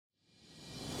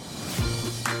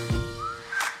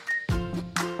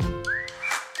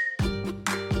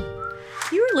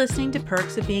You're listening to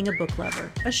Perks of Being a Book Lover,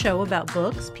 a show about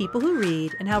books, people who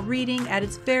read, and how reading at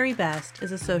its very best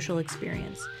is a social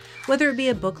experience. Whether it be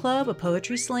a book club, a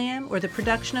poetry slam, or the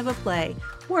production of a play,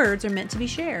 words are meant to be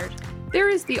shared. There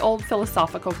is the old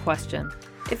philosophical question: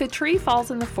 if a tree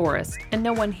falls in the forest and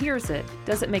no one hears it,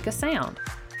 does it make a sound?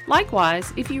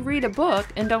 Likewise, if you read a book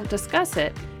and don't discuss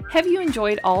it, have you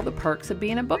enjoyed all the perks of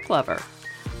being a book lover?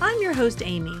 I'm your host,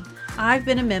 Amy. I've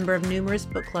been a member of numerous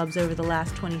book clubs over the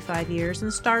last 25 years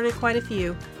and started quite a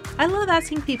few. I love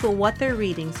asking people what they're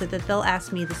reading so that they'll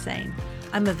ask me the same.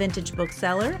 I'm a vintage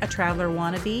bookseller, a traveler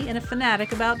wannabe, and a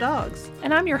fanatic about dogs.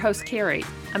 And I'm your host, Carrie.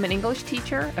 I'm an English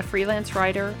teacher, a freelance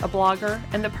writer, a blogger,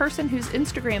 and the person whose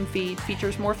Instagram feed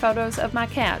features more photos of my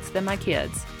cats than my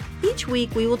kids. Each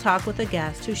week we will talk with a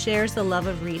guest who shares the love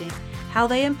of reading, how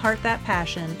they impart that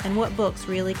passion, and what books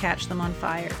really catch them on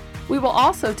fire. We will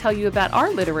also tell you about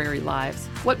our literary lives,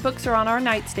 what books are on our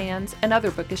nightstands, and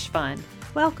other bookish fun.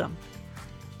 Welcome.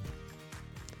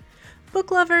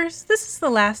 Book lovers, this is the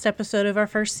last episode of our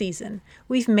first season.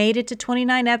 We've made it to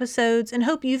 29 episodes and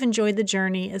hope you've enjoyed the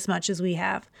journey as much as we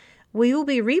have. We will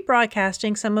be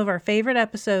rebroadcasting some of our favorite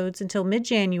episodes until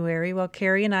mid-January while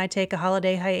Carrie and I take a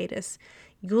holiday hiatus.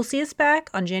 You will see us back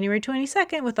on January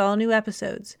 22nd with all new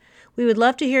episodes. We would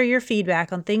love to hear your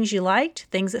feedback on things you liked,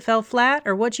 things that fell flat,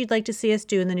 or what you'd like to see us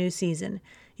do in the new season.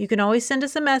 You can always send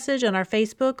us a message on our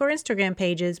Facebook or Instagram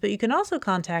pages, but you can also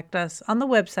contact us on the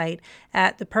website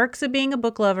at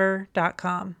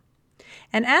theperksofbeingabooklover.com.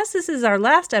 And as this is our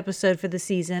last episode for the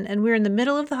season and we're in the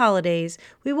middle of the holidays,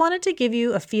 we wanted to give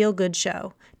you a feel-good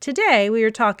show. Today, we are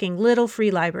talking little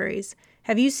free libraries.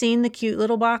 Have you seen the cute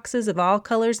little boxes of all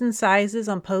colors and sizes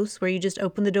on posts where you just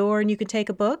open the door and you can take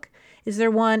a book? Is there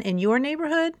one in your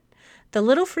neighborhood? The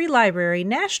Little Free Library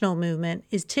national movement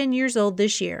is 10 years old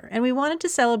this year, and we wanted to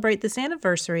celebrate this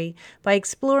anniversary by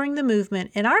exploring the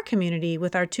movement in our community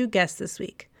with our two guests this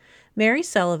week. Mary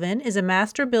Sullivan is a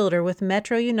master builder with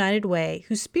Metro United Way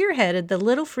who spearheaded the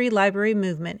Little Free Library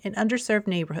movement in underserved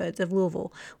neighborhoods of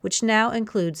Louisville, which now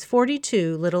includes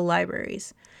 42 little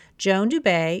libraries. Joan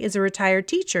Dubay is a retired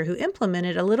teacher who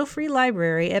implemented a little free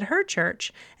library at her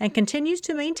church and continues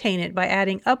to maintain it by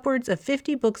adding upwards of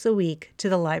 50 books a week to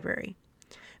the library.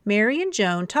 Mary and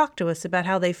Joan talked to us about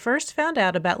how they first found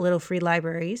out about little free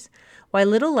libraries, why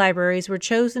little libraries were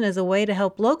chosen as a way to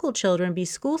help local children be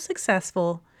school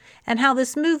successful, and how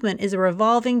this movement is a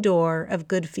revolving door of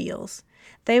good feels.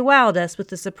 They wowed us with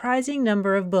the surprising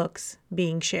number of books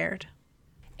being shared.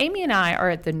 Amy and I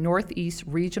are at the Northeast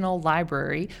Regional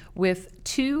Library with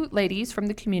two ladies from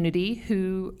the community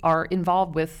who are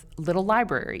involved with little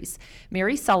libraries.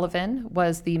 Mary Sullivan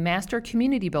was the master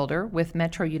community builder with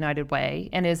Metro United Way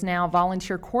and is now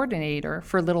volunteer coordinator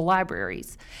for little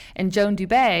libraries. And Joan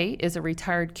Dubay is a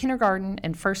retired kindergarten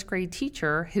and first grade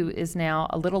teacher who is now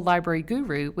a little library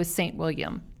guru with St.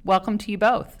 William. Welcome to you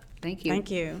both. Thank you.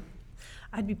 Thank you.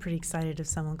 I'd be pretty excited if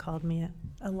someone called me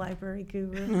a library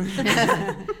guru.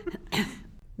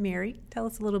 Mary, tell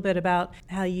us a little bit about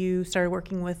how you started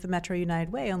working with the Metro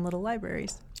United Way on little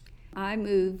libraries. I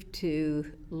moved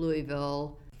to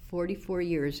Louisville 44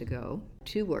 years ago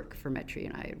to work for Metro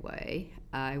United Way.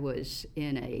 I was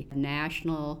in a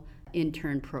national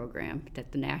intern program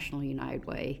that the National United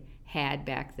Way had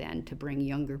back then to bring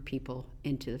younger people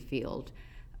into the field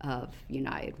of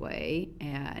United Way,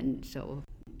 and so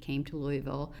came to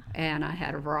Louisville, and I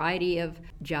had a variety of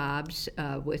jobs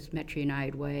with Metro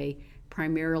United Way,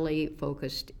 primarily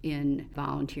focused in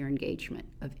volunteer engagement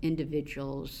of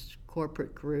individuals,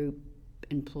 corporate group,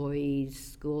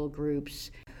 employees, school groups,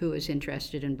 who was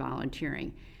interested in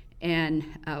volunteering. And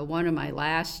one of my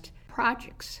last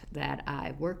projects that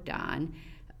I worked on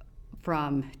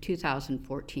from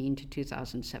 2014 to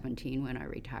 2017 when I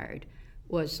retired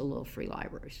was the Little Free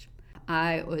Libraries.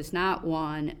 I was not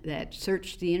one that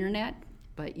searched the internet,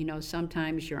 but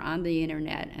sometimes you're on the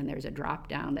internet and there's a drop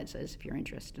down that says if you're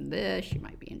interested in this, you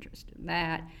might be interested in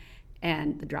that.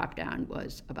 And the drop down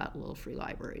was about Little Free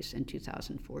Libraries in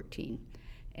 2014.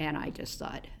 And I just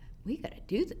thought, we got to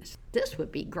do this. This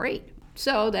would be great.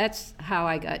 So that's how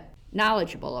I got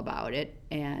knowledgeable about it.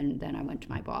 And then I went to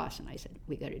my boss and I said,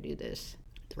 we got to do this.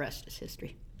 The rest is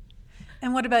history.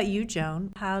 And what about you,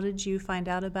 Joan? How did you find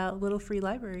out about little free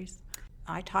libraries?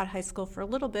 I taught high school for a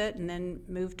little bit and then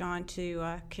moved on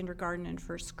to kindergarten and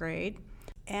first grade.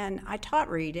 And I taught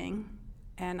reading,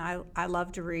 and I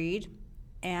love to read.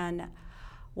 And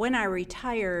when I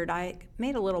retired, I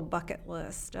made a little bucket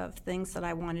list of things that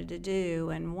I wanted to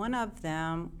do, and one of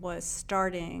them was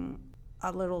starting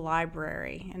a little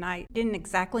library. And I didn't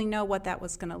exactly know what that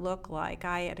was going to look like.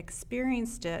 I had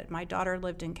experienced it. My daughter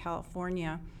lived in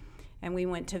California, and we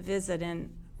went to visit,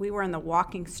 and we were on the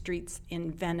walking streets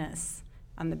in Venice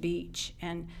on the beach,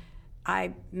 and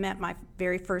I met my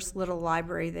very first little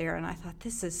library there, and I thought,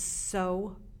 this is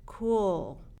so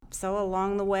cool. So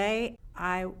along the way,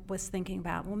 I was thinking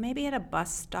about, well, maybe at a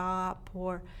bus stop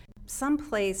or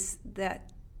someplace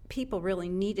that people really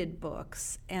needed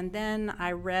books. And then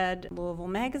I read Louisville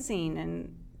Magazine,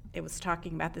 and it was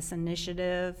talking about this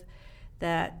initiative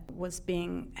that was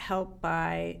being helped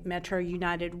by Metro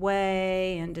United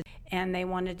Way, and they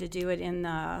wanted to do it in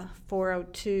the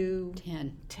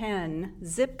 40210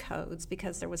 zip codes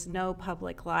because there was no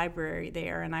public library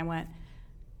there. And I went,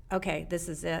 okay, this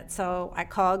is it. So I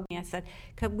called and I said,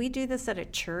 could we do this at a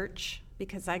church?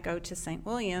 Because I go to St.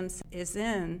 William's, is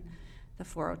in the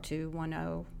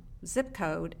 40210 zip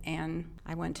code. And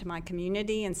I went to my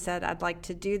community and said, I'd like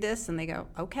to do this. And they go,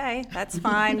 okay, that's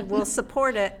fine. We'll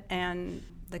support it. And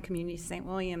the community of St.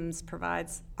 William's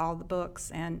provides all the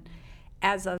books. And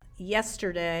as of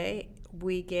yesterday,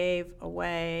 we gave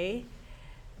away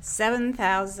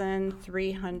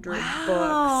 7,300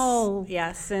 books.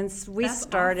 Yeah, since we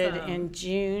started in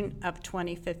June of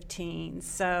 2015.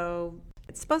 So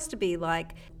it's supposed to be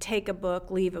like take a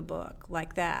book, leave a book,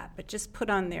 like that, but just put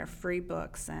on their free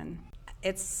books, and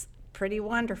it's pretty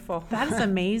wonderful. That is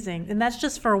amazing. And that's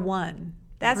just for one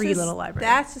free little library.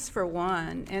 That's just for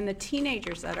one. And the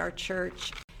teenagers at our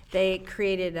church, they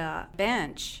created a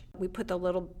bench. We put the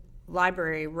little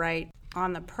library right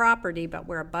on the property, but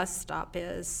where a bus stop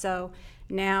is. So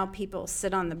now people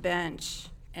sit on the bench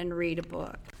and read a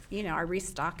book. You know, I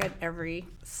restock it every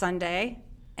Sunday,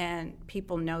 and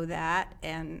people know that.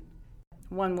 And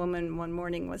one woman one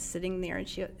morning was sitting there, and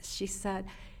she said,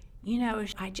 you know,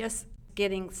 I just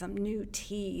getting some new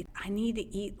teeth. I need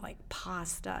to eat like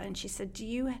pasta. And she said, do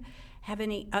you have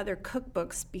any other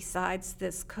cookbooks besides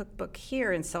this cookbook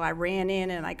here? And so I ran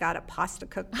in and I got a pasta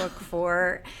cookbook for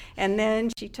her. And then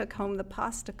she took home the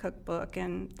pasta cookbook.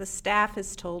 And the staff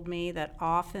has told me that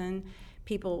often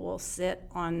people will sit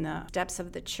on the steps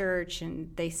of the church and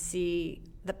they see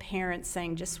the parents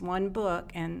saying just one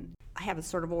book. And I have it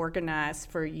sort of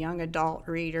organized for young adult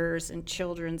readers and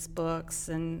children's books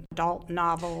and adult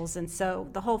novels. And so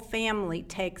the whole family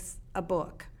takes a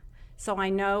book. So I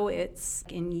know it's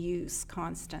in use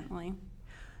constantly.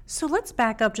 So let's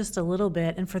back up just a little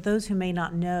bit. And for those who may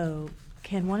not know,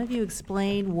 can one of you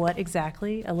explain what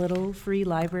exactly a little free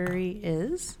library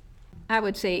is? I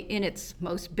would say in its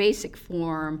most basic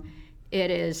form, it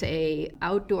is an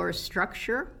outdoor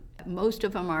structure. Most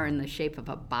of them are in the shape of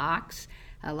a box.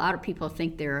 A lot of people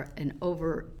think they're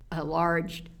a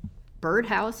large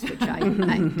birdhouse, which I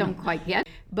don't quite get.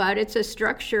 But it's a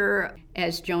structure,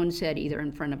 as Joan said, either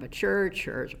in front of a church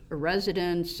or a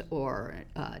residence or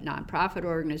a nonprofit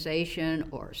organization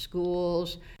or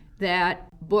schools, that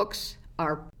books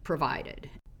are provided.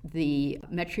 The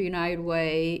Metro United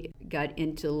Way got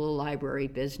into the little library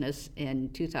business in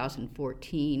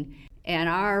 2014, and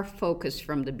our focus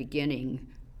from the beginning,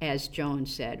 as Joan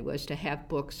said, was to have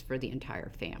books for the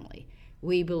entire family.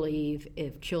 We believe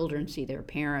if children see their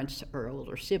parents or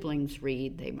older siblings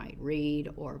read, they might read,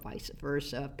 or vice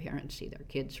versa, parents see their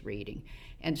kids reading.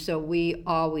 And so we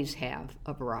always have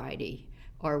a variety,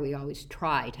 or we always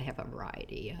try to have a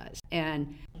variety.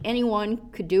 And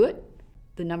anyone could do it.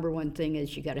 The number one thing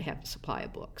is you got to have a supply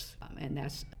of books, and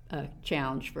that's a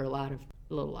challenge for a lot of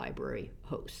little library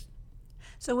hosts.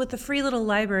 So with the free little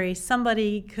library,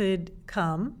 somebody could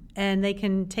come and they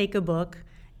can take a book.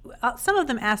 Some of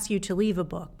them ask you to leave a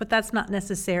book, but that's not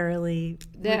necessarily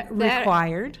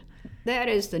required. That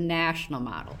is the national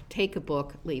model. Take a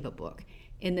book, leave a book.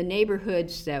 In the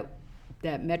neighborhoods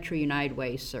that Metro United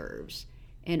Way serves,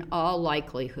 in all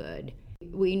likelihood,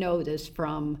 we know this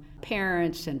from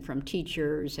parents and from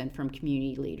teachers and from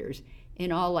community leaders,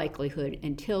 in all likelihood,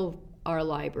 until our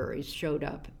libraries showed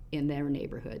up in their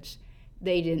neighborhoods,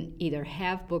 they didn't either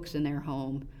have books in their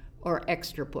home or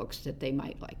extra books that they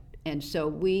might like. And so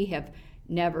we have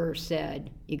never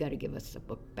said, you got to give us the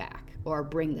book back or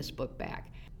bring this book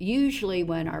back. Usually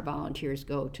when our volunteers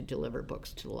go to deliver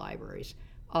books to the libraries,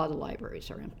 all the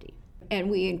libraries are empty. And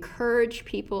we encourage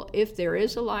people, if there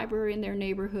is a library in their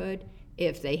neighborhood,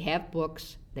 if they have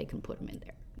books, they can put them in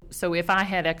there. So if I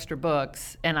had extra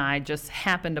books and I just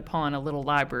happened upon a little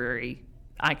library,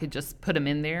 I could just put them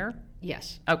in there?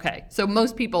 Yes. Okay. So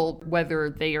most people, whether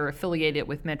they are affiliated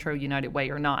with Metro United Way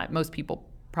or not, most people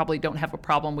probably don't have a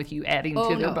problem with you adding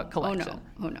to their book collection.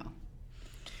 Oh, no.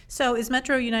 So is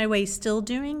Metro United Way still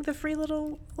doing the free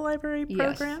little library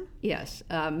program? Yes.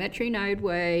 Metro United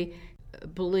Way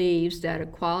believes that a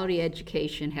quality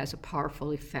education has a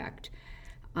powerful effect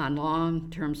on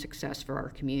long-term success for our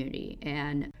community.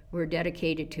 And we're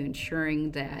dedicated to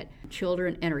ensuring that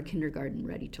children enter kindergarten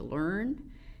ready to learn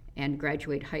and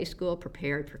graduate high school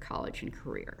prepared for college and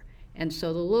career. And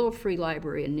so the Little Free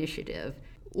Library Initiative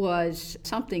was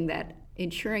something that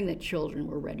ensuring that children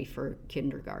were ready for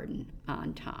kindergarten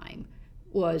on time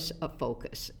was a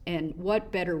focus. And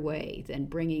what better way than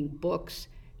bringing books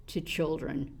to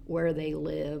children where they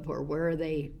live or where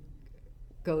they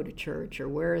go to church or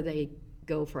where they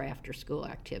go for after-school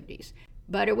activities.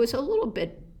 But it was a little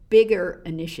bit bigger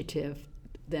initiative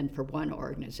than for one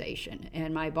organization.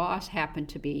 And my boss happened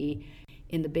to be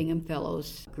in the Bingham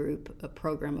Fellows group, a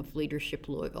program of Leadership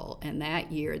Louisville. And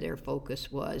that year their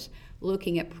focus was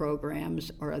looking at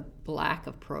programs or a lack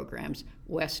of programs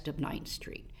west of 9th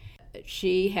Street.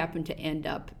 She happened to end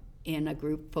up in a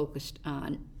group focused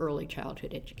on early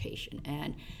childhood education.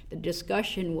 And the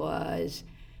discussion was,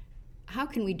 how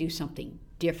can we do something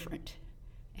different?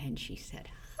 And she said,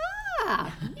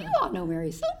 you all know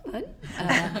Mary Sullivan.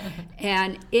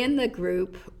 And in the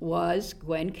group was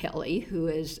Gwen Kelly, who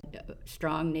is a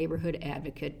strong neighborhood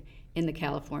advocate in the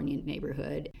California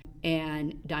neighborhood,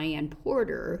 and Diane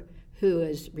Porter, who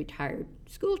is retired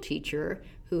school teacher,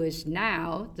 who is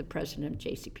now the president of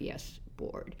JCPS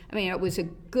board. I mean, it was a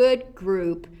good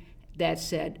group that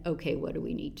said, okay, what do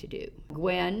we need to do?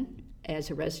 Gwen, as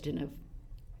a resident of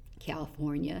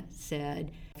California,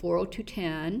 said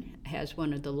 40210 has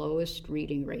one of the lowest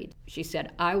reading rates. She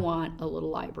said, I want a little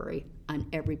library on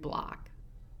every block.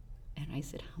 And I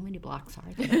said, how many blocks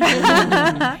are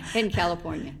there in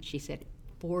California? She said,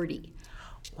 40.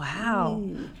 Wow.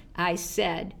 I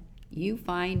said, you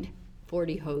find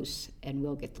 40 hosts and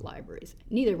we'll get the libraries.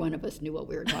 Neither one of us knew what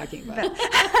we were talking about.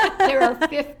 There are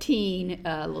 15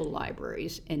 little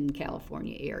libraries in the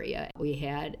California area. We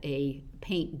had a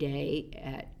paint day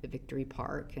at Victory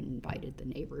Park and invited the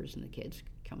neighbors and the kids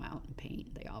to come out and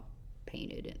paint. They all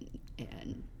painted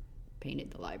and painted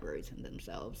the libraries and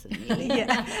themselves. And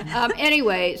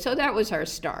anyway, so that was our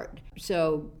start.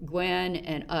 So Gwen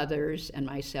and others and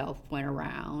myself went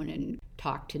around and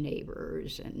talked to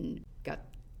neighbors and got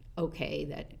okay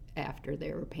that after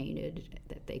they were painted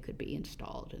that they could be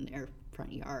installed in their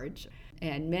front yards.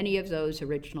 And many of those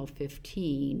original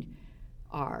 15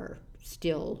 are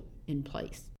still in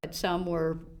place. But some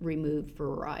were removed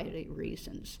for a variety of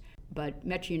reasons. But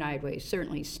Metro United Way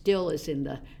certainly still is in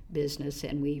the business,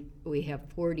 and we have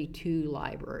 42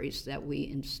 libraries that we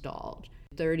installed.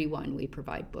 31 we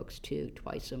provide books to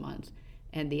twice a month,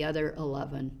 and the other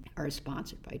 11 are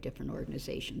sponsored by different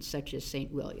organizations, such as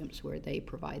St. William's, where they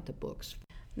provide the books.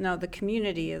 No, the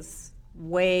community is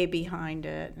way behind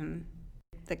it, and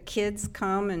the kids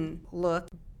come and look.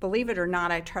 Believe it or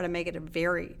not, I try to make it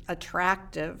very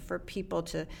attractive for people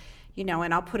to,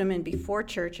 and I'll put them in before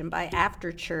church and by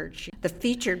after church. The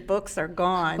featured books are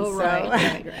gone. Oh, so.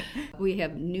 right. We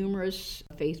have numerous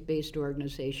faith-based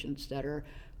organizations that are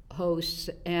hosts,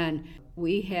 and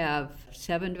we have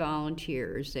 7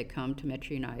 volunteers that come to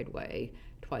Metro United Way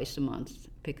twice a month,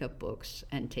 pick up books,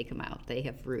 and take them out. They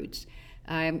have routes.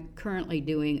 I'm currently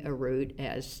doing a route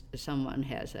as someone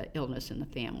has an illness in the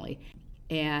family,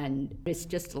 and it's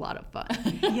just a lot of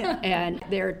fun. Yeah. And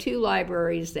there are 2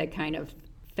 libraries that kind of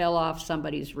fell off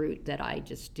somebody's route that I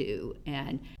just do,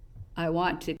 and I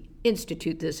want to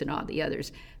institute this in all the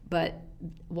others, but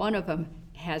one of them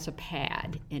has a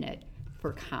pad in it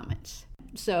for comments.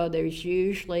 So there's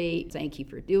usually, thank you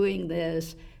for doing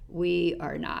this. We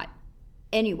are not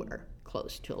anywhere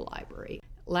close to a library.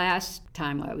 Last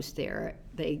time I was there,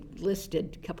 they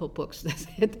listed a couple books that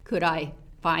said, could I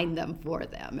find them for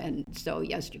them? And so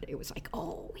yesterday it was like,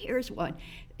 oh, here's one.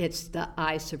 It's the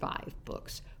I Survive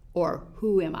books, or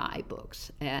Who Am I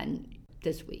books. And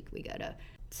this week we got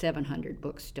 700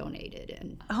 books donated.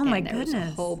 And, oh my and there goodness. was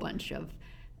a whole bunch of,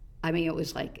 it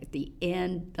was like at the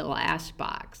end, the last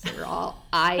box, they're all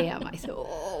I am. I said,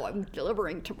 I'm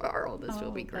delivering tomorrow. This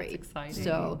will be great. That's exciting.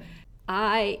 So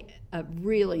I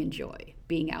really enjoy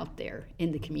being out there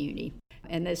in the community.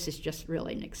 And this is just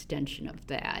really an extension of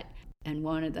that. And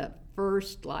one of the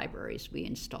first libraries we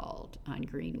installed on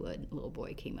Greenwood, a little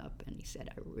boy came up and he said,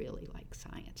 I really like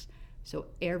science. So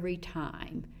every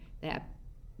time that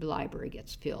library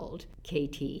gets filled,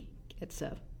 KT gets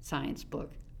a science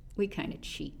book. We kind of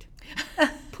cheat.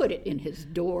 Put it in his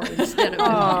door instead of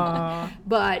mine.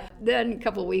 But then a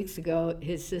couple of weeks ago,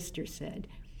 his sister said,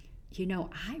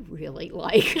 I really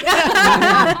like.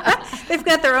 They've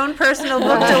got their own personal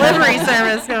book delivery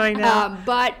service going now.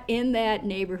 But in that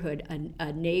neighborhood,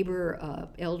 a neighbor,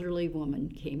 elderly woman,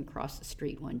 came across the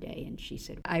street one day, and she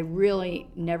said, I really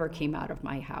never came out of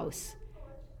my house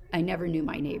I never knew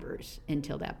my neighbors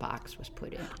until that box was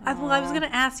put in. I was going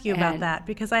to ask you about that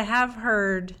because I have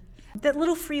heard that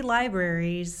little free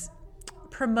libraries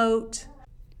promote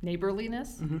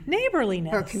Neighborliness?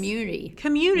 neighborliness Or community.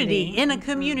 in a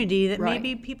community that Right.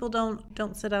 maybe people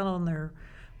don't sit out on their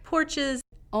porches.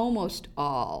 Almost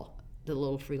all the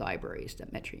little free libraries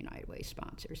that Metro United Way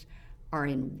sponsors are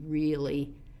in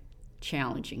really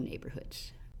challenging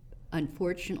neighborhoods.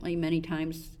 Unfortunately, many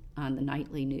times on the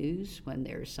nightly news, when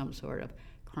there's some sort of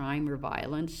crime or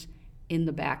violence, in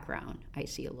the background, I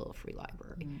see a little free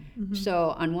library.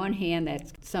 So on one hand,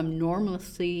 that's some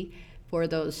normalcy for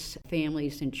those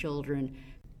families and children,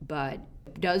 but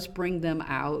does bring them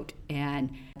out,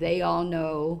 and they all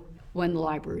know when the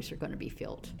libraries are going to be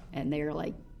filled, and they're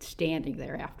like standing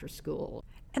there after school.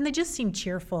 And they just seem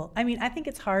cheerful. I mean, I think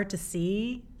it's hard to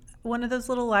see one of those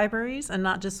little libraries and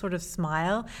not just sort of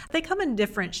smile. They come in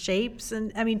different shapes,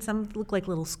 and I mean, some look like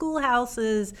little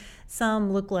schoolhouses,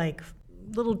 some look like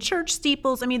little church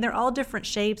steeples. I mean, they're all different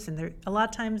shapes, and a lot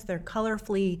of times they're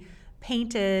colorfully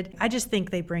painted. I just think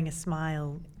they bring a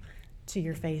smile to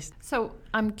your face. So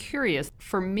I'm curious,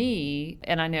 for me,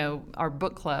 and I know our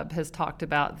book club has talked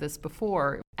about this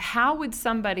before, how would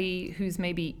somebody who's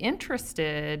maybe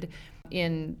interested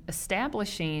in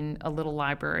establishing a little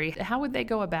library, how would they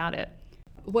go about it?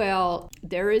 Well,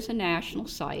 there is a national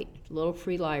site,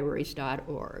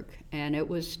 littlefreelibraries.org, and it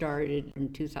was started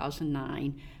in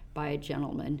 2009 by a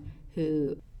gentleman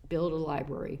who built a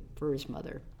library for his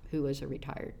mother, who was a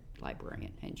retired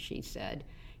librarian. And she said,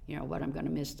 you know, what I'm going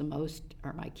to miss the most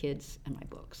are my kids and my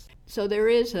books. So there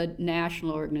is a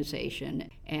national organization,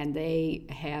 and they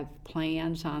have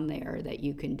plans on there that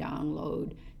you can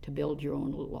download to build your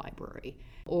own little library.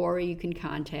 Or you can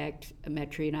contact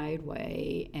Metro United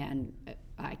Way, and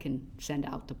I can send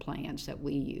out the plans that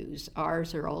we use.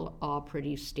 Ours are all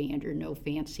pretty standard, no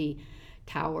fancy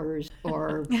towers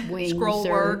or wings Scroll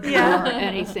or work. or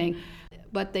anything,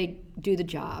 but they do the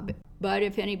job. But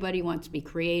if anybody wants to be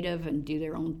creative and do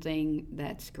their own thing,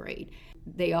 that's great.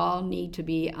 They all need to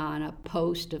be on a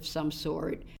post of some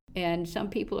sort. And some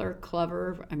people are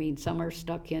clever. I mean, some are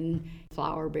stuck in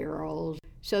flour barrels.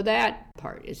 So that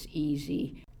part is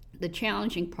easy. The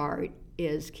challenging part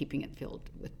is keeping it filled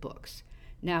with books.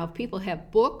 Now, if people have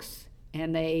books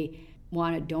and they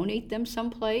want to donate them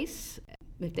someplace,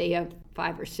 if they have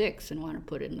 5 or 6 and want to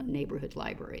put it in a neighborhood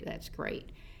library, that's great.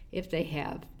 If they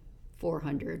have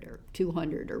 400 or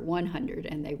 200 or 100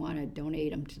 and they want to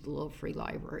donate them to the little free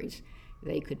libraries,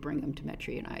 they could bring them to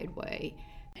Metro United Way.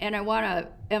 And I want to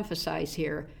emphasize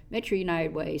here, Metro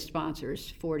United Way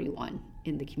sponsors 41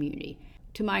 in the community.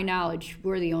 To my knowledge,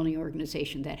 we're the only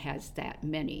organization that has that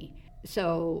many.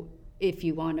 So if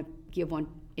you want to give one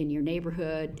in your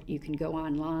neighborhood, you can go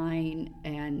online,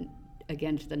 and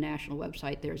again, to the national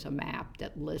website, there's a map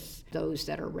that lists those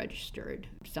that are registered.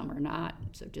 Some are not,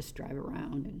 so just drive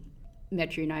around. And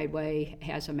Metro United Way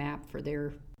has a map for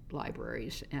their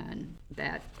libraries, and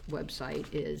that website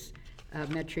is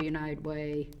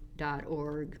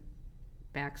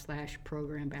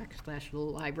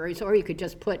metrounitedway.org/program/little libraries, or you could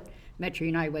just put Metro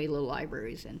United Way Little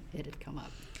Libraries and it'd come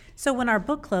up. So when our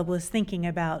book club was thinking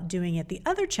about doing it, the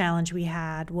other challenge we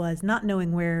had was not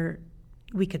knowing where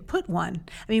we could put one.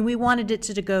 I mean, we wanted it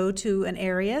to go to an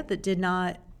area that did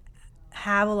not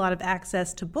have a lot of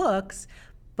access to books,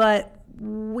 but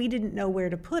we didn't know where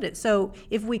to put it. So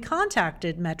if we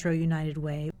contacted Metro United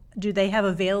Way, do they have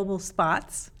available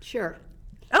spots? Sure.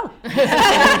 Oh,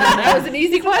 That was an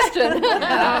easy question.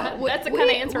 That's the kind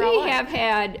of answer I We like. have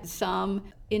had some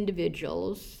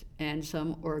individuals and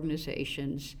some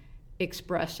organizations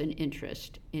express an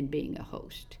interest in being a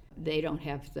host. They don't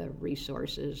have the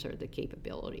resources or the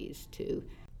capabilities to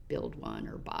build one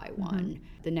or buy one.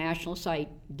 The national site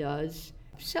does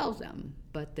sell them,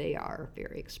 but they are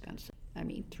very expensive. I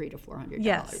mean, $300 to $400.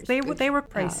 yes, they were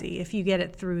pricey if you get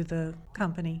it through the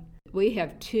company. We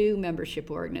have 2 membership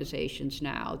organizations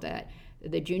now that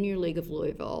the Junior League of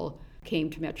Louisville came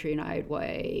to Metro United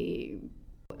Way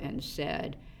and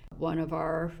said, one of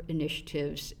our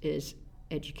initiatives is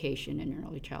education and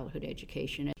early childhood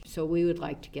education. So we would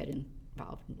like to get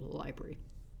involved in the library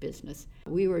business.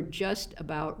 We were just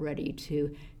about ready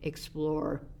to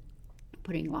explore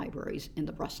putting libraries in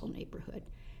the Russell neighborhood.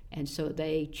 And so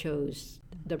they chose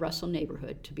the Russell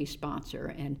neighborhood to be sponsor,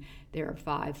 and there are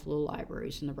 5 little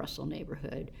libraries in the Russell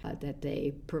neighborhood that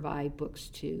they provide books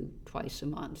to twice a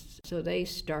month. So they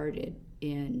started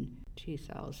in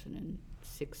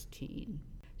 2016.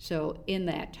 So in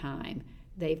that time,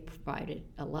 they've provided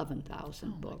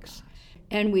 11,000 books.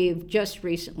 And we've just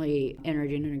recently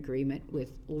entered in an agreement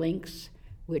with Links,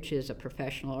 which is a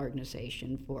professional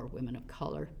organization for women of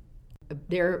color.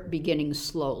 they're beginning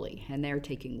slowly, and they're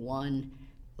taking one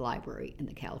library in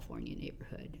the California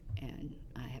neighborhood, and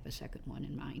I have a second one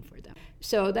in mind for them.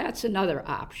 So that's another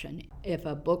option. If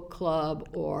a book club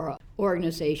or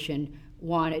organization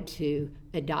wanted to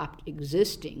adopt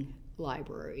existing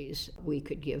libraries, we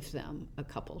could give them a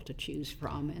couple to choose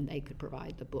from, and they could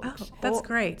provide the books. Oh, that's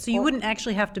great. So you wouldn't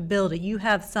actually have to build it. You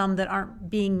have some that aren't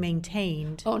being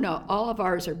maintained. Oh, no, all of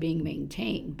ours are being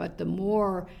maintained, but the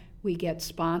more we get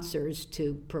sponsors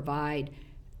to provide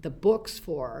the books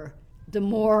for, the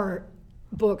more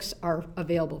books are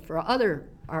available for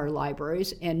our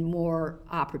libraries and more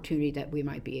opportunity that we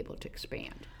might be able to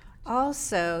expand.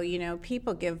 Also,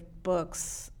 people give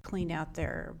books, clean out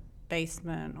their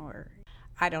basement, or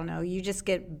I don't know, you just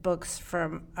get books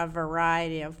from a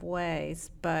variety of ways.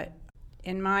 But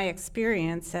in my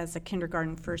experience as a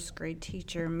kindergarten first grade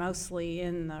teacher, mostly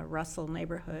in the Russell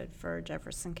neighborhood for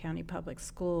Jefferson County Public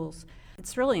Schools,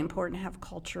 it's really important to have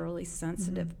culturally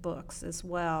sensitive books as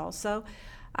well. So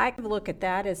I look at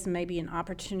that as maybe an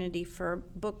opportunity for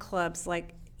book clubs.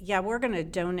 Like, we're going to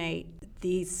donate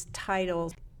these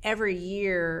titles every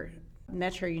year.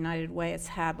 Metro United Way has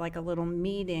had like a little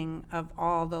meeting of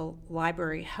all the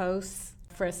library hosts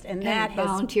first, and that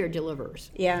volunteer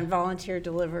deliverers. Yeah, and volunteer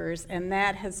deliverers, and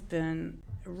that has been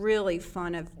really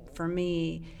fun for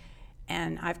me.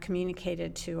 And I've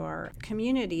communicated to our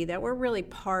community that we're really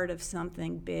part of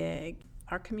something big.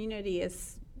 Our community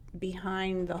is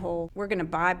behind the whole. We're going to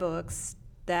buy books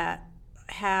that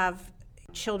have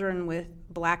children with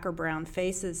black or brown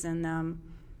faces in them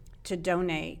to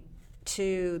donate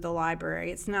to the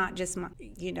library. It's not just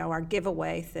our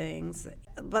giveaway things,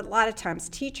 but a lot of times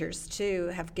teachers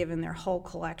too have given their whole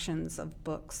collections of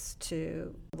books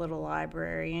to Little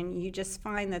Library, and you just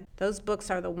find that those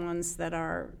books are the ones that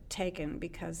are taken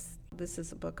because this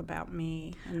is a book about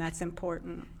me, and that's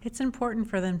important. It's important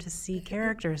for them to see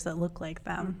characters that look like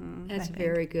them. That's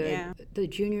very good. Yeah. The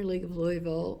Junior League of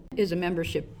Louisville is a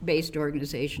membership-based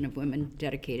organization of women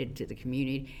dedicated to the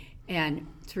community. And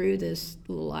through this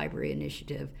Little Library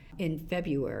initiative, in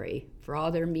February, for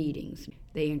all their meetings,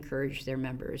 they encourage their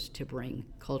members to bring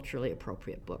culturally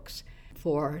appropriate books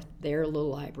for their little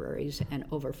libraries and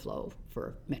overflow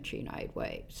for Metro United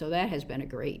Way. So that has been a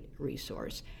great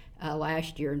resource.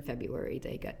 Last year in February,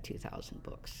 they got 2,000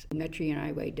 books. Metro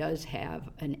United Way does have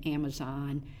an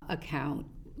Amazon account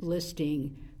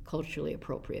listing culturally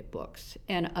appropriate books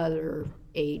and other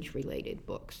age-related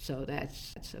books, so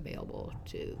that's available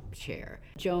to share.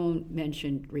 Joan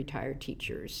mentioned retired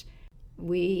teachers.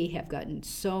 We have gotten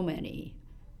so many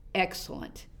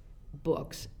excellent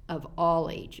books of all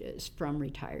ages from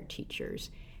retired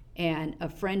teachers, and a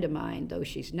friend of mine, though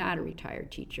she's not a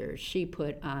retired teacher, she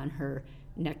put on her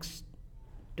next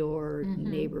door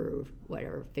neighbor,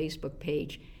 whatever, Facebook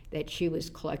page that she was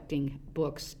collecting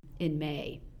books in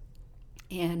May.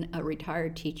 And a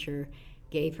retired teacher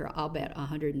gave her, I'll bet,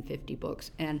 150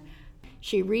 books. And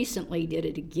she recently did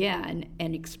it again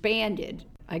and expanded.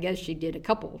 I guess she did a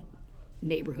couple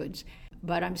neighborhoods,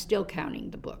 but I'm still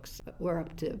counting the books. We're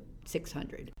up to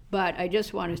 600. But I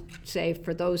just want to say,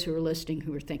 for those who are listening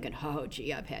who are thinking, oh,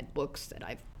 gee, I've had books that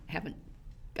I haven't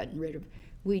gotten rid of,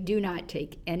 we do not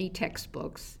take any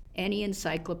textbooks, any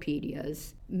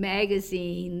encyclopedias,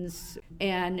 magazines,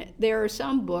 and there are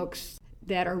some books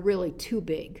that are really too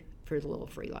big for the little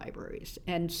free libraries.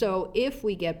 And so if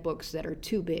we get books that are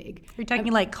too big... You're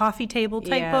talking like coffee table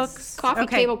type books? Coffee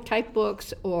table type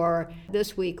books, or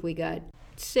this week we got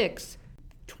 6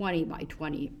 20 by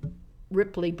 20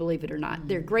 Ripley, believe it or not.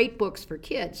 They're great books for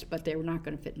kids, but they're not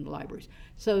going to fit in the libraries.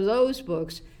 So those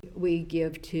books we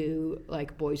give to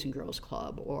like Boys and Girls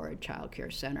Club or a child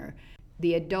care center.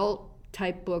 The adult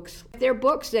type books, they're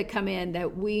books that come in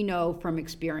that we know from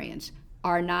experience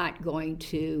are not going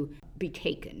to be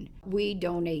taken. We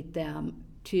donate them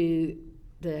to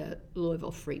the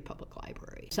Louisville Free Public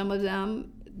Library. Some of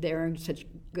them, they're in such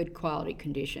good quality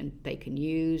condition they can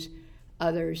use.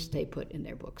 Others they put in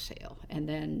their book sale. And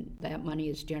then that money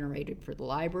is generated for the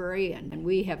library, and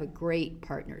we have a great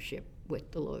partnership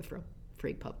with the Louisville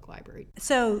Free Public Library.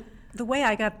 So the way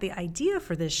I got the idea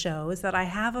for this show is that I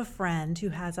have a friend who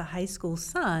has a high school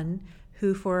son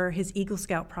who, for his Eagle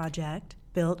Scout project,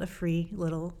 built a free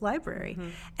little library.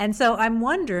 And so I'm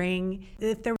wondering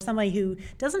if there was somebody who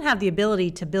doesn't have the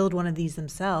ability to build one of these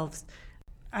themselves.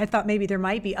 I thought maybe there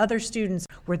might be other students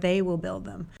where they will build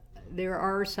them. There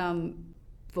are some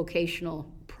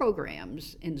vocational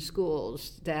programs in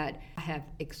schools that have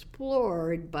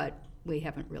explored, but we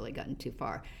haven't really gotten too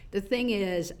far. The thing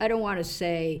is, I don't want to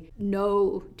say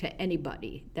no to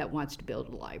anybody that wants to build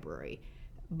a library,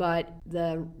 But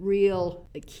the real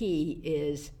key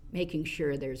is making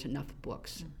sure there's enough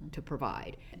books to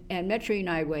provide. And Metro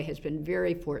United Way has been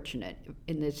very fortunate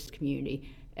in this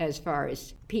community as far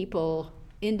as people,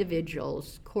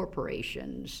 individuals,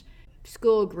 corporations,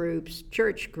 school groups,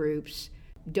 church groups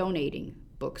donating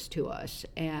books to us.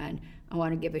 And I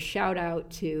want to give a shout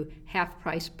out to Half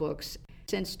Price Books.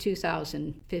 Since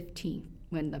 2015,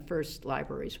 when the first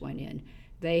libraries went in,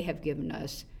 they have given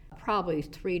us probably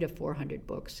 300 to 400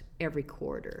 books every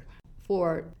quarter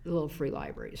for little free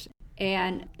libraries.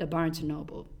 And the Barnes &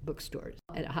 Noble bookstores.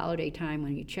 At a holiday time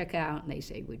when you check out and they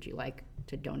say, would you like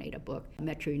to donate a book?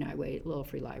 Metro United Way Little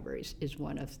Free Libraries is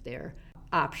one of their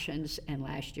options. And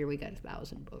last year we got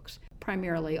 1,000 books,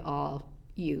 primarily all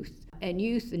youth. And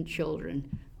youth and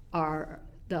children are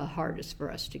the hardest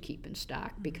for us to keep in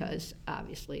stock because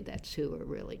obviously that's who we're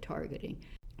really targeting.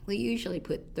 We usually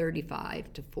put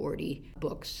 35 to 40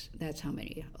 books. That's how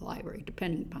many a library,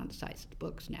 depending upon the size of the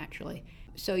books, naturally.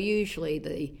 So usually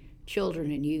the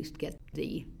children and youth get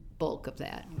the bulk of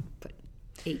that. Put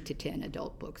 8 to 10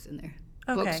 adult books in there.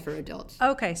 Okay. Books for adults.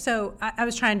 Okay, so I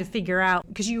was trying to figure out,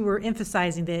 because you were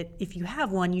emphasizing that if you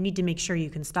have one, you need to make sure you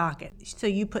can stock it. So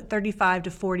you put 35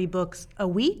 to 40 books a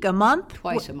week, a month?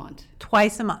 Twice a month.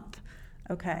 Twice a month.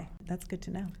 Okay, that's good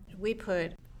to know. We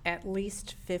put at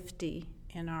least 50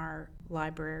 in our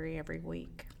library every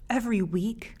week. Every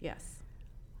week? Yes.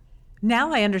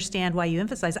 Now I understand why you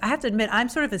emphasize. I have to admit, I'm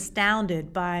sort of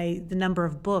astounded by the number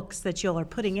of books that y'all are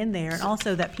putting in there and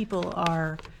also that people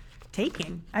are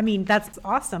taking. I mean, that's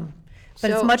awesome.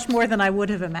 But it's much more than I would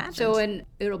have imagined. So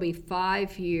it'll be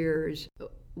 5 years.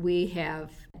 We have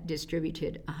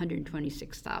distributed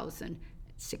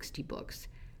 126,060 books,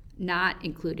 not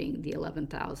including the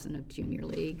 11,000 of Junior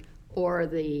League or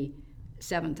the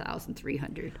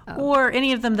 7,300. Or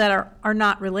any of them that are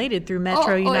not related through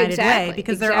Metro United Way,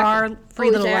 because there are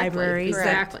free little libraries.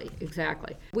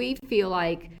 Exactly. We feel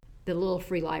like the little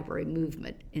free library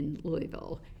movement in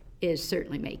Louisville is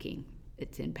certainly making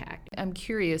its impact. I'm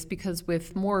curious because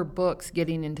with more books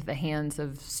getting into the hands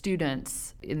of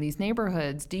students in these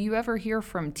neighborhoods, do you ever hear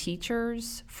from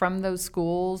teachers from those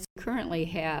schools? We currently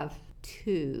have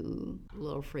 2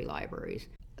 little free libraries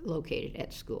located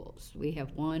at schools. We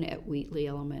have one at Wheatley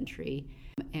Elementary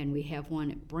and we have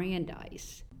one at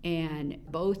Brandeis. And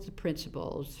both the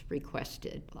principals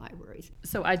requested libraries.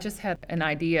 So I just had an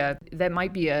idea that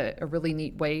might be a really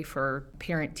neat way for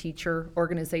parent-teacher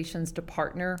organizations to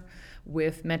partner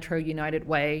with Metro United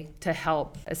Way to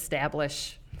help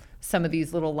establish some of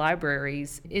these little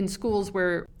libraries in schools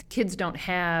where kids don't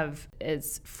have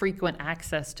as frequent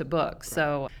access to books.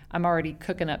 So I'm already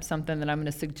cooking up something that I'm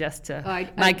going to suggest to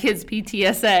my kids'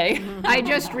 PTSA. I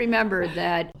just remembered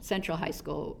that Central High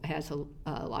School has a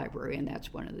library, and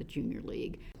that's one of the Junior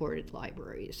League supported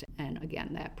libraries. And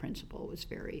again, that principal was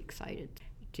very excited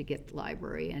to get the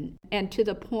library. And to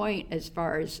the point as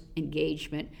far as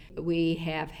engagement, we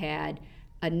have had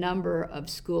a number of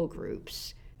school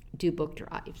groups do book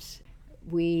drives.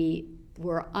 We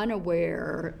were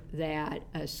unaware that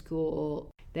a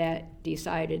school that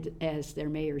decided as their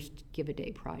mayor's Give a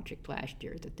Day project last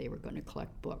year that they were going to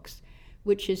collect books,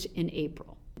 which is in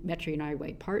April. Metro United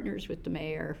Way partners with the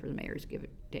mayor for the mayor's Give a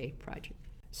Day project.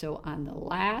 So on the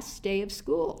last day of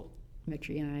school,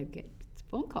 Metro United gets a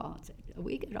phone call and said,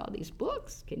 we got all these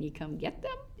books, can you come get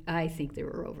them? I think there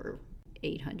were over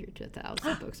 800 to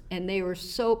 1,000 books. And they were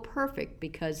so perfect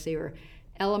because they were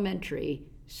elementary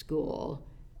school,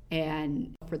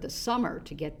 and for the summer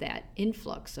to get that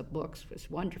influx of books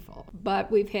was wonderful. But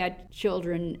we've had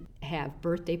children have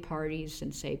birthday parties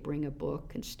and say bring a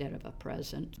book instead of a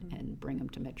present and bring them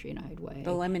to Metro United Way.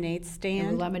 The lemonade stand.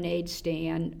 And the lemonade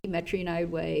stand. Metro United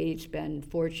Way's been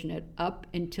fortunate up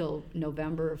until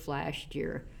November of last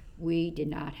year. We did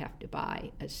not have to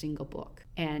buy a single book.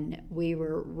 And we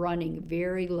were running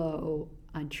very low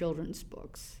on children's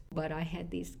books. But I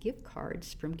had these gift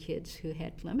cards from kids who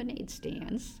had lemonade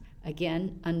stands,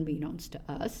 again, unbeknownst to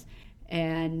us,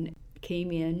 and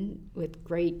came in with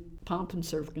great pomp and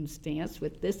circumstance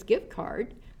with this gift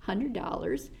card,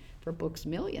 $100 for Books A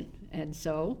Million. And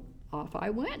so off I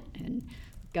went and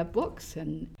got books.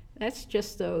 And that's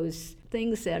just those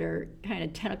things that are kind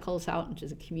of tentacles out into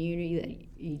the community that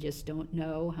you just don't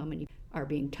know how many are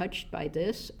being touched by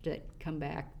this that come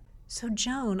back. So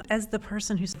Joan, as the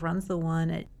person who runs the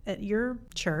one at your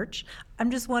church,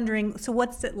 I'm just wondering, so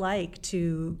what's it like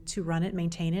to run it,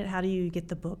 maintain it? How do you get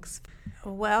the books?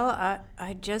 Well,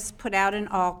 I just put out an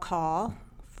all call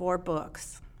for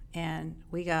books, and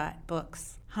we got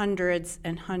books. hundreds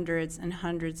and hundreds and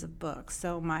hundreds of books.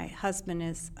 So my husband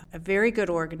is a very good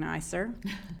organizer.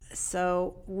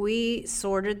 So we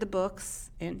sorted the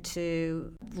books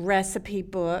into recipe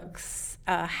books,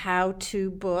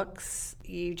 how-to books.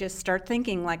 You just start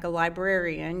thinking like a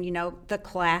librarian, the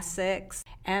classics,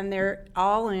 and they're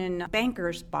all in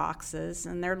banker's boxes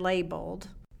and they're labeled.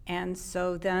 And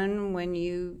so then when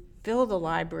you fill the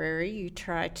library, you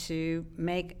try to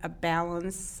make a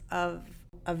balance of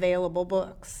available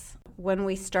books. When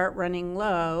we start running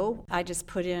low, I just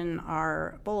put in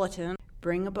our bulletin,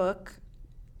 bring a book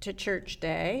to church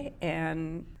day,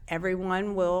 and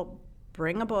everyone will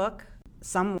bring a book.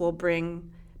 Some will bring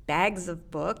bags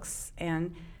of books,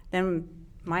 and then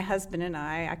my husband and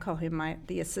I call him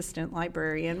the assistant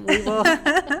librarian,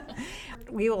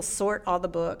 we will sort all the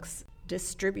books,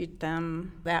 distribute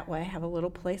them that way. I have a little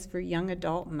place for young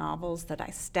adult novels that I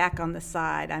stack on the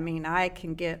side. I mean, I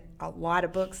can get a lot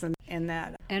of books in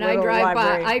that. And little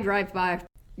library. I drive by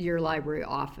your library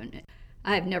often.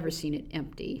 I have never seen it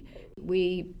empty.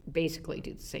 We basically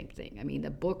do the same thing. I mean, the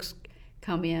books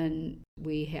come in,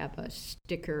 we have a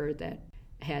sticker that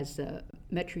has the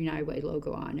Metro United Way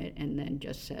logo on it and then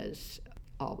just says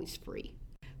always free.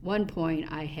 One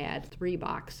point I had 3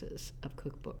 boxes of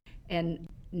cookbooks, and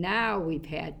now we've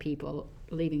had people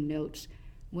leaving notes,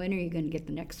 when are you going to get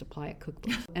the next supply of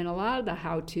cookbooks? And a lot of the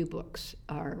how-to books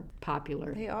are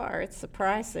popular. They are. It's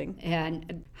surprising.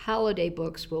 And holiday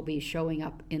books will be showing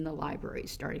up in the library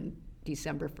starting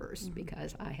December 1st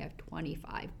because I have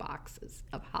 25 boxes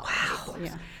of holiday books.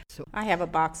 Yeah. So I have a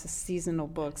box of seasonal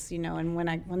books, and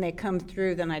when they come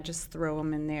through, then I just throw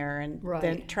them in there and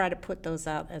then try to put those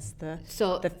out as the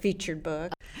featured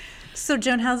book. So,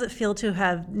 Joan, how does it feel to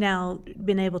have now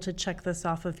been able to check this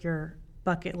off of your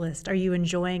bucket list? Are you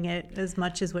enjoying it as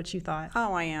much as what you thought?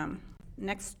 Oh, I am.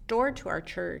 Next door to our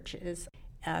church is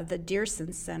the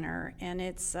Dearson Center, and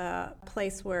it's a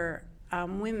place where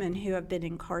women who have been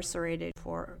incarcerated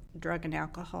for drug and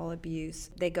alcohol abuse,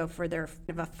 they go for their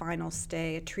final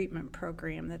stay, a treatment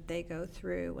program that they go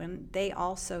through, and they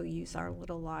also use our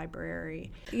little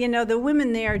library. The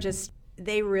women there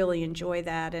they really enjoy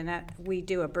that, and we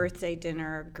do a birthday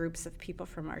dinner, groups of people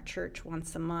from our church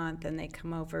once a month, and they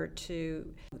come over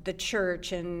to the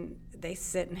church and they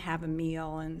sit and have a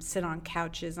meal and sit on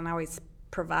couches, and I always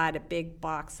provide a big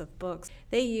box of books.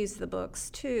 They use the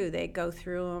books too. They go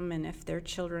through them, and if their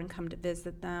children come to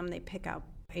visit them, they pick out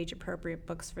age-appropriate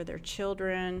books for their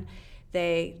children.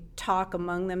 They talk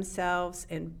among themselves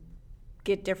and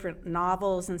get different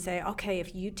novels and say, okay,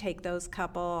 if you take those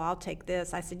couple, I'll take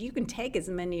this. I said, you can take as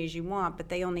many as you want, but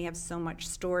they only have so much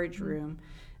storage room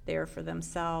there for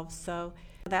themselves. So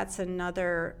that's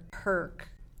another perk.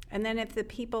 And then if the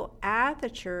people at the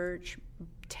church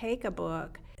take a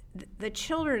book, the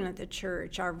children at the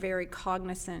church are very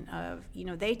cognizant of,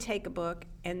 they take a book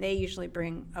and they usually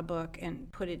bring a book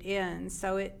and put it in.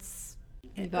 So it's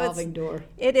evolving door.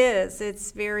 It is.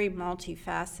 It's very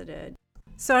multifaceted.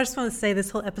 So I just want to say this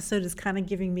whole episode is kind of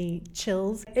giving me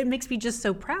chills. It makes me just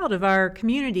so proud of our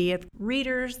community, of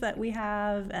readers that we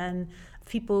have, and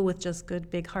people with just good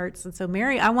big hearts. And so,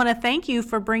 Mary, I want to thank you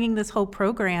for bringing this whole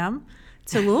program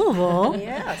to Louisville.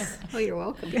 Yes. Oh, you're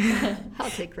welcome.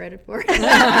 I'll take credit for it.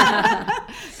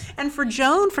 And for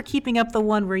Joan for keeping up the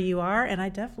one where you are. And I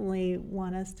definitely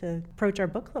want us to approach our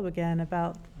book club again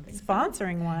about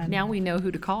sponsoring one. Now we know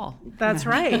who to call. That's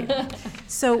right.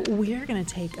 So we're going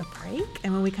to take a break.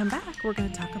 And when we come back, we're going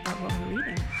to talk about what we're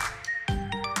reading.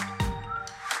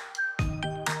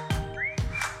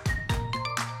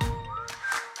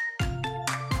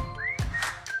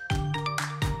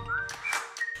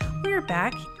 We're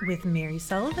back with Mary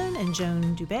Sullivan and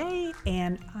Joan Dubay,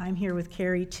 and I'm here with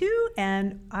Carrie too,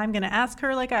 and I'm going to ask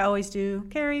her like I always do.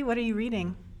 Carrie, what are you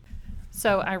reading?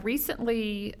 So I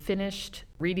recently finished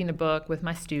reading a book with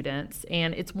my students,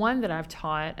 and it's one that I've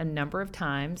taught a number of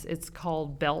times. It's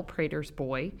called Belle Prater's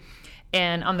Boy.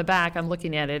 And on the back, I'm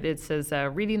looking at it, it says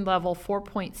reading level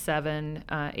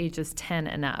 4.7, ages 10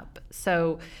 and up.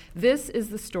 So this is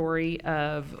the story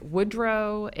of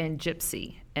Woodrow and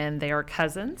Gypsy, and they are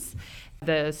cousins.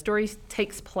 The story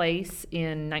takes place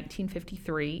in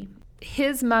 1953.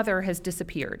 His mother has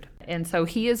disappeared, and so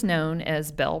he is known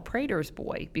as Belle Prater's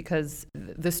Boy because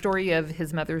the story of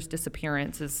his mother's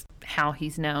disappearance is how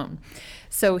he's known.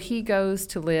 So he goes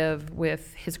to live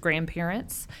with his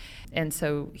grandparents, and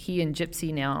so he and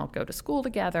Gypsy now go to school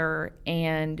together,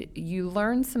 and you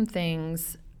learn some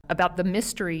things about the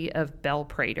mystery of Belle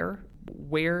Prater,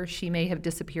 where she may have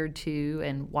disappeared to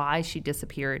and why she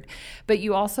disappeared. But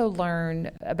you also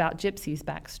learn about Gypsy's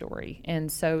backstory.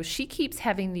 And so she keeps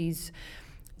having these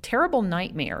terrible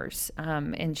nightmares.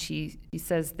 And she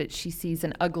says that she sees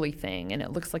an ugly thing, and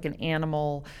it looks like an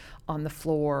animal on the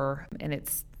floor, and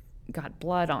it's got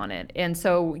blood on it. And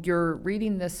so you're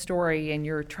reading this story, and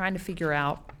you're trying to figure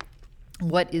out,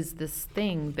 what is this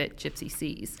thing that Gypsy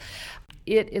sees?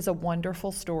 It is a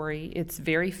wonderful story. It's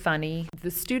very funny.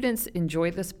 The students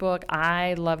enjoy this book.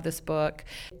 I love this book.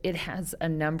 It has a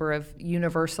number of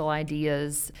universal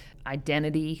ideas: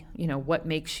 identity, what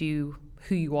makes you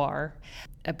who you are;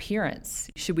 appearance,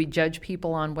 should we judge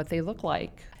people on what they look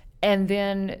like? And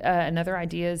then another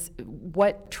idea is,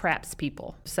 what traps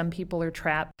people? Some people are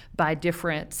trapped by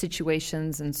different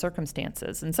situations and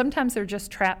circumstances, and sometimes they're just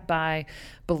trapped by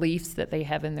beliefs that they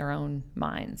have in their own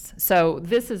minds. So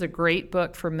this is a great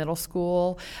book for middle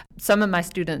school. Some of my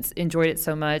students enjoyed it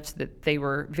so much that they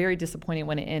were very disappointed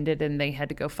when it ended, and they had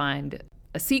to go find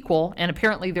a sequel, and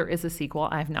apparently there is a sequel.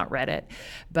 I have not read it,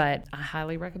 but I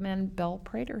highly recommend Belle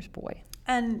Prater's Boy.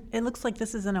 And it looks like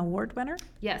this is an award winner?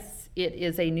 Yes, it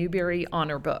is a Newbery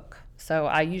Honor Book. So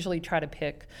I usually try to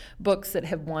pick books that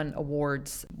have won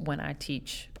awards when I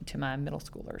teach to my middle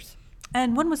schoolers.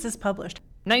 And when was this published?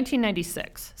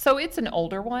 1996. So it's an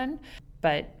older one,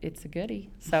 but it's a goodie.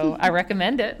 So I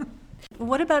recommend it.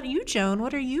 What about you, Joan?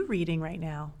 What are you reading right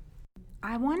now?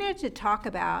 I wanted to talk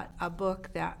about a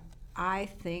book that I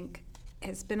think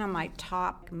has been on my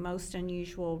top most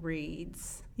unusual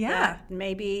reads. Yeah. That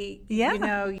maybe,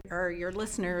 or your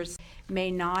listeners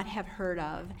may not have heard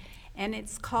of. And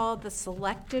it's called The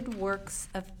Selected Works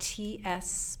of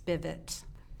T.S. Spivet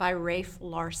by Rafe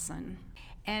Larson.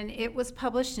 And it was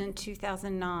published in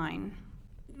 2009.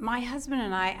 My husband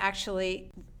and I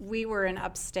we were in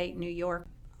upstate New York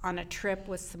on a trip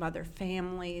with some other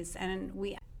families, and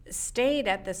we stayed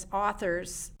at this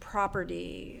author's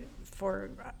property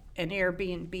for an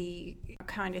Airbnb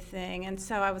kind of thing. And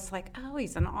so I was like, oh,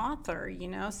 he's an author,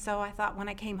 So I thought when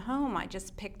I came home, I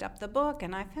just picked up the book,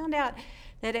 and I found out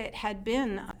that it had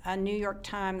been a New York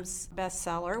Times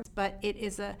bestseller, but it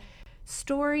is a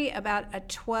story about a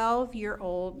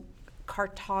 12-year-old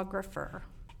cartographer.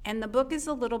 And the book is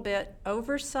a little bit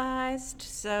oversized,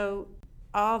 so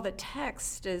all the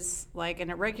text is like in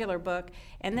a regular book,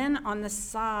 and then on the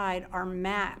side are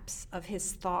maps of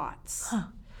his thoughts. Huh.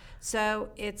 So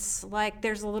it's like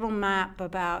there's a little map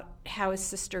about how his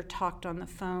sister talked on the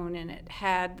phone, and it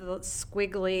had the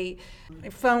squiggly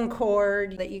phone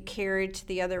cord that you carried to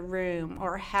the other room,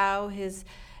 or how his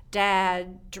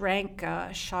dad drank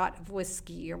a shot of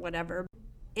whiskey or whatever.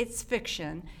 It's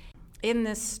fiction. In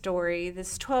this story,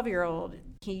 this 12-year-old,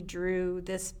 he drew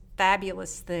this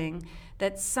fabulous thing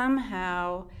that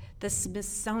somehow the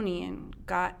Smithsonian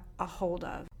got a hold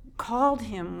of. Called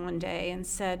him one day and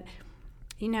said,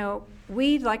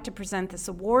 we'd like to present this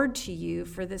award to you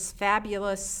for this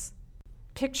fabulous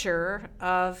picture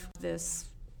of this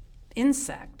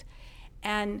insect.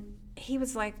 And he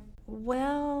was like,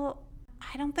 well,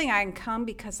 I don't think I can come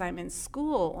because I'm in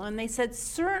school. And they said,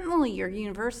 certainly your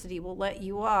university will let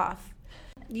you off,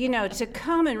 to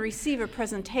come and receive a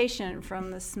presentation from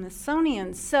the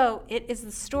Smithsonian. So it is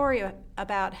the story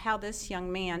about how this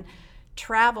young man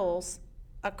travels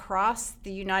across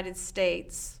the United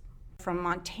States from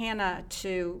Montana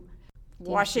to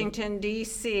Washington,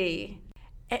 D.C.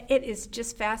 It is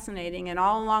just fascinating. And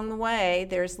all along the way,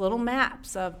 there's little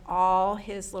maps of all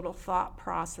his little thought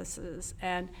processes.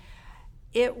 And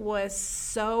it was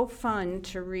so fun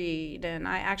to read. And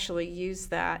I actually use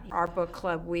that. Our book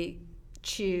club, we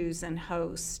choose and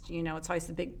host. It's always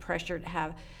a big pressure to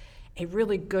have a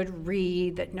really good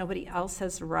read that nobody else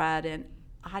has read. And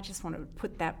I just want to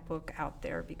put that book out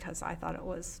there because I thought it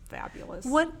was fabulous.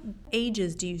 What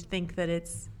ages do you think that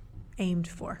it's aimed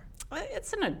for?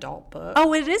 It's an adult book.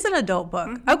 Oh, it is an adult book.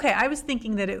 Mm-hmm. Okay, I was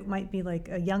thinking that it might be like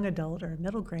a young adult or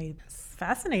middle grade. It's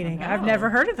fascinating. I've never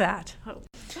heard of that. Oh.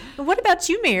 What about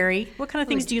you, Mary? What kind of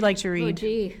things do you like to read? Oh,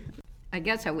 gee, I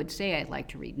guess I would say I'd like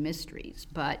to read mysteries,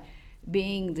 but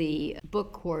being the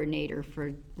book coordinator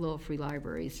for Little Free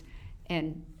Libraries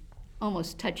and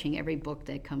almost touching every book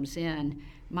that comes in,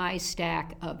 my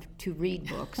stack of to-read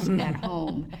books at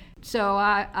home. So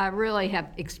I really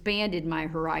have expanded my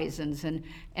horizons,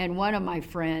 and one of my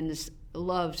friends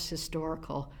loves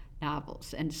historical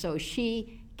novels, and so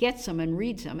she gets them and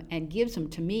reads them and gives them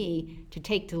to me to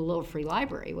take to the Little Free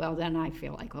Library. Well, then I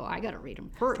feel like, I got to read them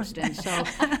first. And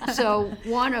so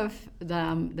one of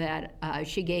them that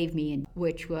she gave me,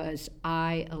 which was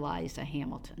I, Eliza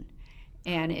Hamilton.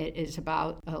 And it is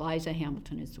about Eliza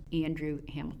Hamilton, is Andrew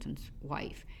Hamilton's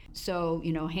wife. So,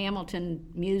 Hamilton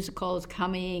musical is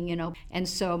coming, And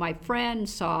so my friend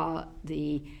saw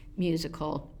the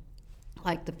musical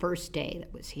like the first day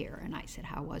that was here. And I said,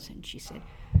 how was it? And she said,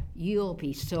 you'll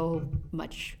be so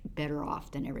much better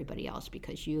off than everybody else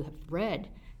because you have read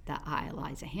the I,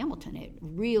 Eliza Hamilton. It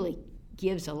really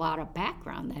gives a lot of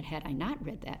background that had I not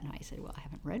read that. And I said, well, I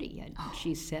haven't read it yet. And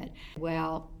she said,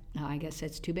 well, no, I guess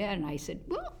that's too bad. And I said,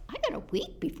 well, I got a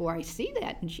week before I see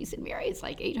that. And she said, Mary, it's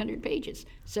like 800 pages.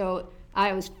 So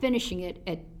I was finishing it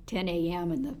at 10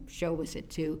 a.m. and the show was at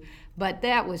 2. But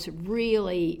that was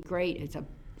really great. It's a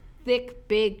thick,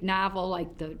 big novel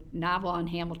like the novel on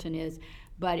Hamilton is,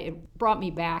 but it brought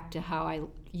me back to how I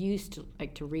used to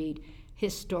like to read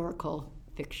historical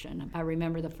fiction. I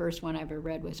remember the first one I ever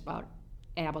read was about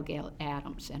Abigail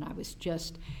Adams, and I was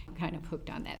just kind of hooked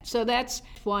on that. So that's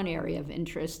one area of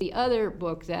interest. The other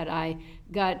book that I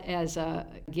got as a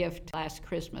gift last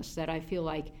Christmas that I feel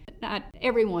like not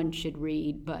everyone should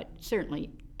read, but certainly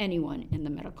anyone in the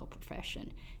medical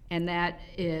profession, and that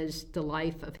is The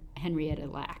Life of Henrietta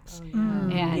Lacks.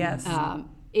 And yes.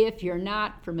 If you're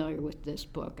not familiar with this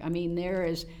book, I mean, there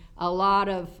is a lot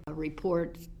of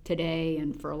reports today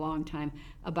and for a long time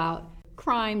about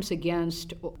crimes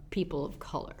against people of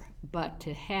color, but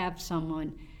to have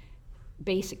someone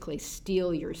basically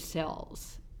steal your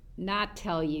cells, not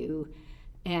tell you,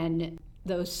 and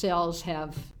those cells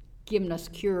have given us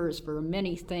cures for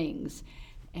many things,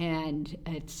 and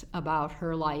it's about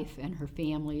her life and her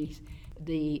family's.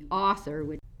 The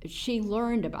author, she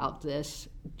learned about this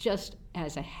just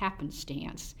as a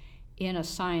happenstance in a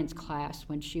science class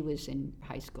when she was in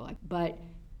high school, but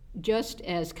just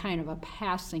as kind of a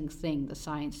passing thing, the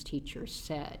science teacher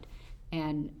said,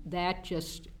 and that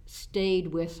just stayed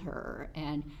with her.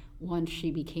 And once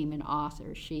she became an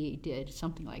author, she did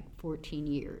something like 14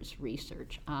 years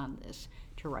research on this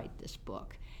to write this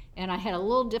book. And I had a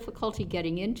little difficulty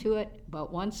getting into it, but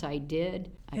once I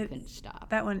did, I couldn't stop.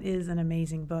 That one is an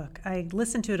amazing book. I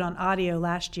listened to it on audio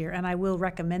last year, and I will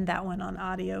recommend that one on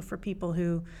audio for people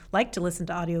who like to listen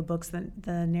to audiobooks.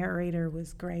 The narrator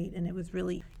was great, and it was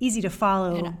really easy to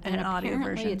follow in an audio version.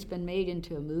 Apparently it's been made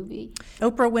into a movie.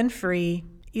 Oprah Winfrey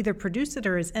either produced it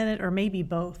or is in it, or maybe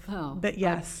both. Oh, but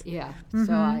yes, yeah. Mm-hmm.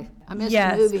 So I missed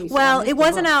yes. the movie. So well, I missed it the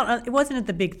wasn't book. out. It wasn't at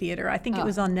the big theater. I think it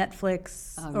was on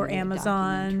Netflix or maybe a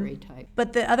Amazon. documentary type.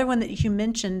 But the other one that you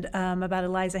mentioned about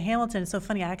Eliza Hamilton, it's so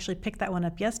funny. I actually picked that one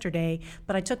up yesterday.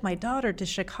 But I took my daughter to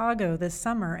Chicago this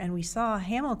summer, and we saw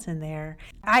Hamilton there.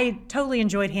 I totally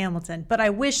enjoyed Hamilton, but I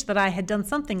wish that I had done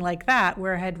something like that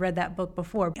where I had read that book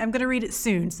before. I'm going to read it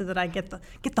soon so that I get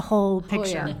the whole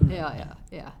picture. Oh,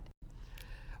 yeah.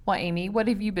 Well, Amy, what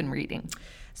have you been reading?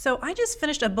 So I just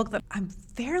finished a book that I'm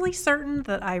fairly certain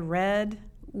that I read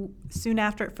soon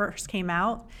after it first came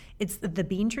out. It's The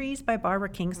Bean Trees by Barbara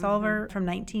Kingsolver from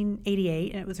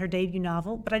 1988, and it was her debut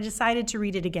novel, but I decided to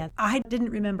read it again. I didn't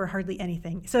remember hardly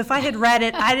anything. So if I had read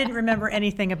it, I didn't remember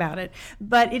anything about it.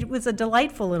 But it was a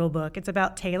delightful little book. It's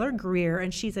about Taylor Greer,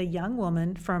 and she's a young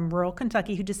woman from rural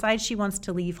Kentucky who decides she wants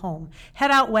to leave home,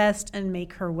 head out west, and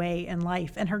make her way in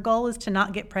life. And her goal is to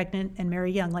not get pregnant and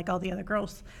marry young like all the other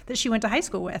girls that she went to high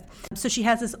school with. So she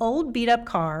has this old beat-up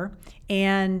car,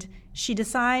 and she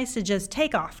decides to just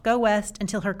take off, go west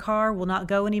until her car will not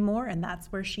go anymore, and that's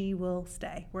where she will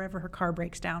stay, wherever her car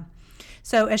breaks down.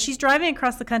 So as she's driving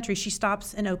across the country, she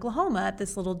stops in Oklahoma at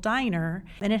this little diner,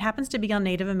 and it happens to be on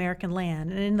Native American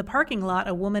land. And in the parking lot,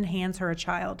 a woman hands her a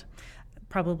child,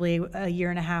 probably a year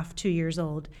and a half, 2 years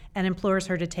old, and implores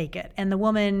her to take it. And the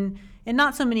woman, in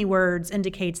not so many words,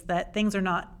 indicates that things are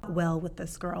not well with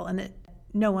this girl and that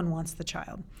no one wants the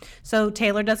child. So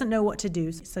Taylor doesn't know what to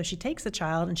do. So she takes the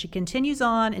child and she continues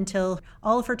on until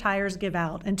all of her tires give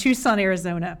out in Tucson,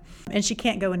 Arizona. And she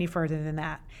can't go any further than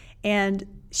that. And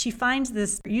she finds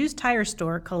this used tire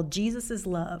store called Jesus'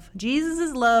 Love.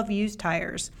 Jesus' Love Used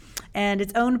Tires. And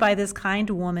it's owned by this kind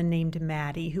woman named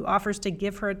Maddie, who offers to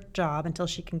give her a job until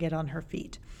she can get on her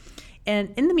feet.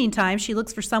 And in the meantime, she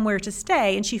looks for somewhere to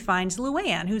stay, and she finds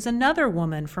Luann, who's another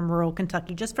woman from rural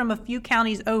Kentucky, just from a few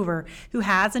counties over, who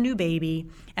has a new baby,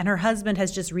 and her husband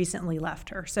has just recently left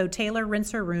her. So Taylor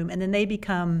rents her room, and then they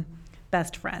become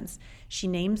best friends. She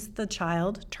names the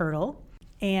child Turtle,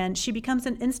 and she becomes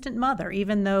an instant mother,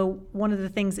 even though one of the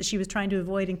things that she was trying to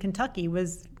avoid in Kentucky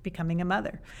was becoming a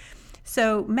mother.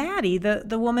 So Maddie,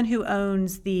 the woman who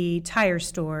owns the tire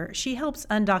store, she helps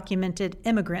undocumented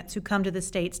immigrants who come to the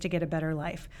States to get a better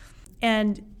life.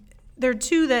 And There are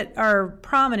two that are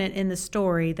prominent in the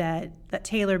story that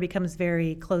Taylor becomes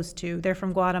very close to. They're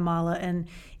from Guatemala, and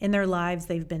in their lives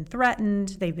they've been threatened,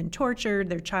 they've been tortured,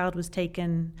 their child was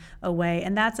taken away,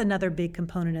 and that's another big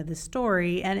component of the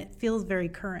story, and it feels very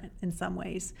current in some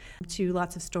ways to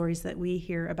lots of stories that we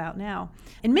hear about now.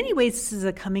 In many ways, this is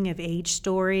a coming-of-age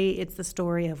story. It's the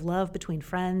story of love between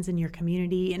friends in your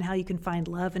community and how you can find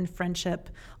love and friendship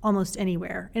almost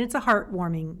anywhere, and it's a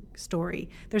heartwarming story.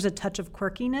 There's a touch of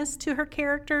quirkiness to her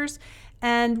characters,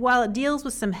 and while it deals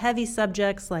with some heavy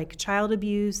subjects like child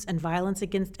abuse and violence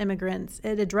against immigrants,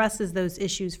 it addresses those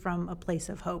issues from a place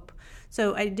of hope.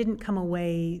 So I didn't come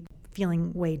away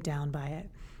feeling weighed down by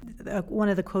it. One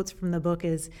of the quotes from the book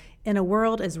is, "In a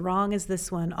world as wrong as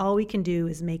this one, all we can do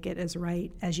is make it as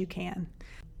right as you can."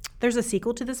 There's a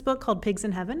sequel to this book called Pigs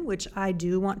in Heaven, which I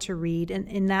do want to read, and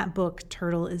in that book,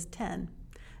 Turtle is 10.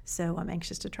 So I'm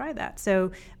anxious to try that.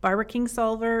 So Barbara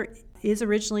Kingsolver is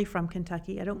originally from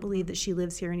Kentucky. I don't believe that she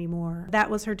lives here anymore. That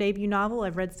was her debut novel.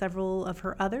 I've read several of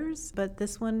her others, but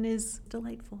this one is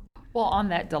delightful. Well, on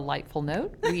that delightful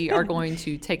note, we are going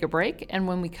to take a break, and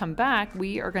when we come back,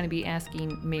 we are going to be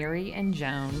asking Mary and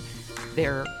Joan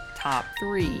their top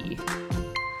 3.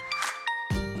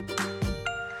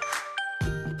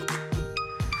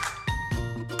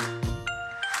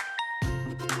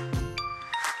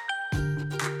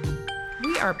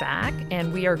 We are back,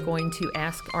 and we are going to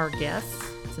ask our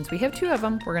guests, since we have 2 of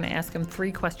them, we're going to ask them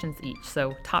 3 questions each,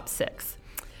 so top 6.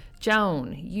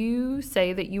 Joan, you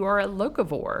say that you are a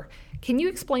locavore. Can you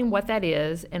explain what that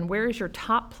is, and where is your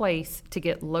top place to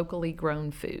get locally grown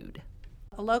food?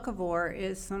 A locavore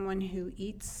is someone who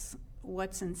eats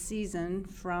what's in season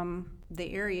from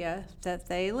the area that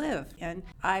they live. And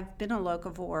I've been a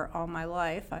locavore all my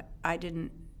life. I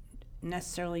didn't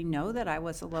necessarily know that I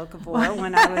was a locavore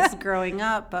when I was growing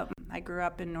up, but I grew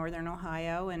up in northern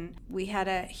Ohio, and we had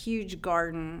a huge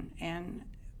garden, and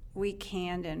we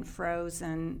canned and froze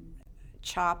and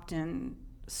chopped and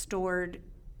stored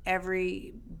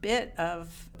every bit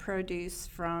of produce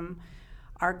from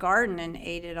our garden and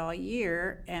ate it all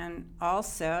year. And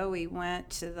also we went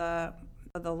to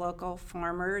the local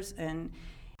farmers and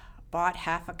bought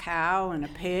half a cow and a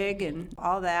pig and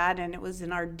all that, and it was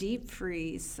in our deep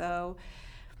freeze. So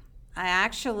I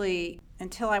actually,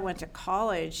 until I went to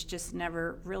college, just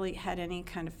never really had any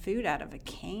kind of food out of a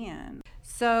can.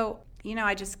 So,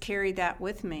 I just carried that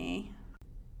with me.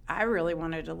 I really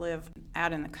wanted to live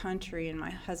out in the country, and my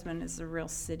husband is a real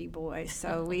city boy.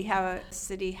 So we have a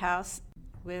city house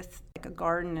with like a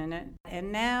garden in it.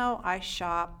 And now I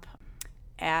shop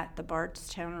at the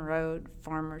Bardstown Road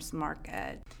Farmers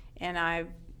Market. And I've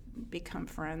become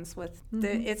friends with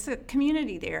it's a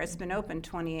community there. It's been open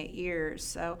 28 years.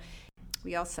 So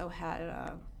we also had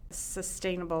a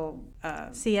sustainable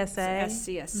CSA.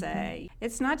 CSA.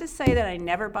 It's not to say that I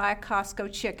never buy a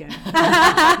Costco chicken,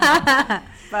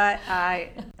 but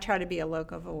I try to be a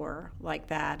locavore like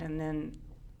that, and then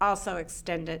also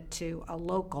extend it to a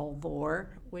localvore,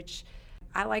 which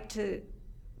I like to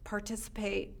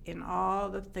participate in all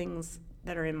the things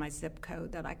that are in my zip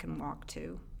code that I can walk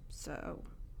to. So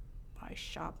I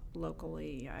shop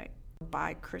locally, I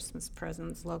buy Christmas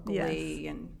presents locally,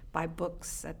 and buy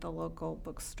books at the local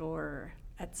bookstore,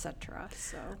 etc.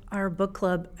 So our book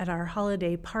club at our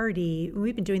holiday party,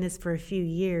 we've been doing this for a few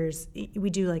years. We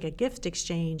do like a gift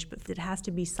exchange, but it has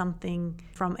to be something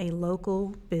from a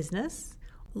local business,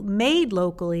 made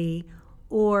locally,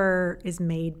 or is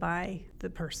made by the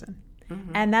person.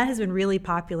 And that has been really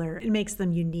popular. It makes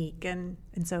them unique, and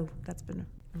so that's been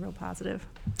a real positive.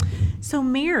 So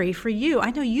Mary, for you,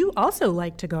 I know you also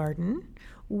like to garden.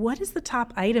 What is the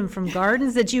top item from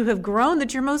gardens that you have grown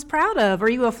that you're most proud of? Are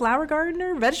you a flower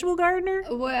gardener, vegetable gardener?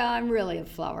 Well, I'm really a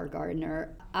flower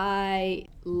gardener. I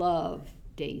love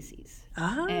daisies.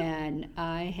 And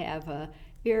I have a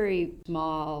very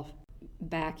small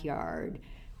backyard,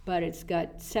 but it's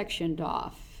got sectioned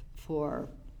off for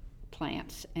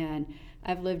plants. And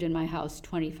I've lived in my house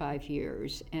 25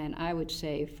 years, and I would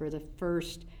say for the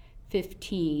first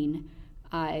 15,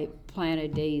 I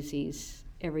planted daisies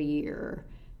every year,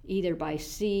 either by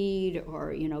seed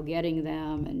or, getting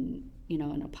them and,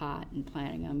 in a pot and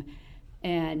planting them.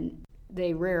 And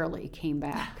they rarely came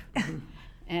back.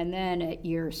 And then at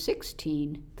year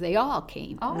 16, they all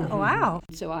came. Oh, wow.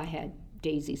 So I had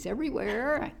daisies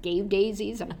everywhere. I gave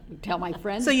daisies. I tell my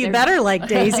friends. So you better like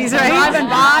daisies, right? Driving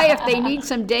by, if they need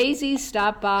some daisies,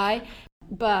 stop by.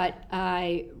 But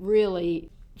I really,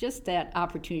 just that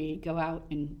opportunity to go out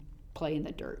and play in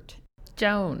the dirt.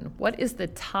 Joan, what is the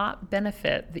top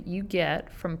benefit that you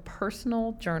get from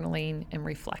personal journaling and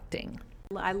reflecting?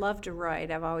 I love to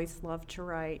write. I've always loved to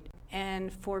write.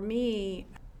 And for me,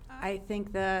 I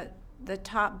think the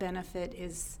top benefit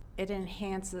is it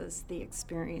enhances the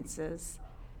experiences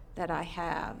that I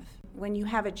have. When you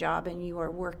have a job and you are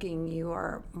working, you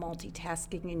are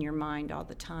multitasking in your mind all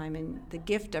the time. And the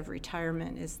gift of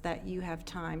retirement is that you have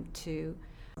time to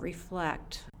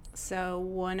reflect. So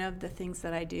one of the things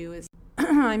that I do is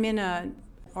I'm in an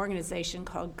organization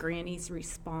called Grannies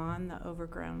Respond, the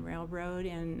Overground Railroad,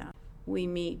 and we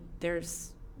meet.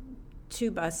 There's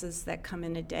 2 buses that come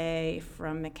in a day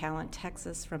from McAllen,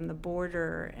 Texas, from the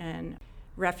border, and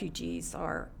refugees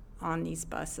are on these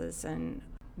buses, and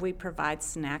we provide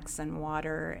snacks and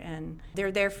water, and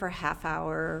they're there for a half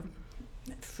hour,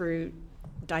 fruit,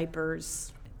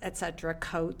 diapers, etc.,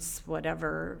 coats,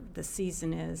 whatever the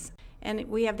season is. And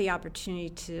we have the opportunity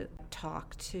to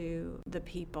talk to the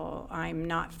people. I'm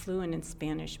not fluent in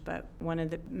Spanish, but one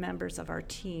of the members of our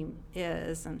team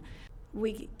is, and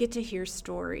we get to hear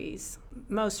stories.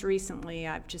 Most recently,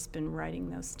 I've just been writing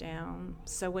those down.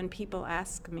 So when people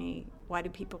ask me, why do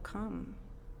people come?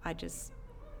 I just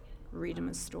read them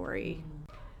a story.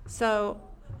 So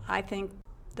I think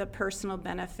the personal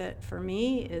benefit for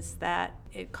me is that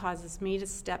it causes me to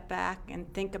step back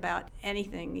and think about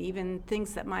anything, even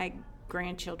things that my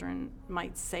grandchildren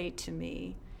might say to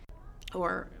me,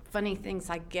 or funny things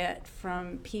I get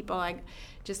from people. I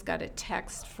just got a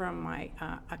text from my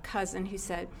a cousin who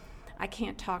said, I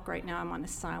can't talk right now, I'm on a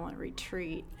silent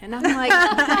retreat. And I'm like,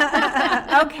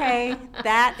 okay,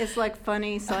 that is like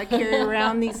funny. So I carry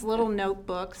around these little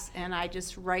notebooks and I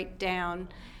just write down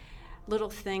little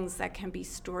things that can be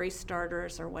story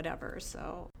starters or whatever.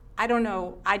 So I don't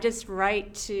know, I just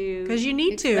write to... Because you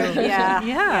need to.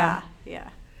 Yeah.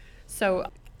 So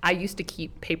I used to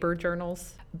keep paper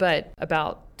journals, but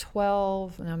about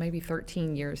 12, no, maybe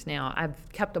 13 years now, I've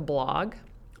kept a blog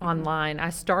online. I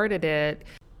started it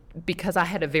because I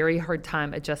had a very hard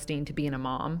time adjusting to being a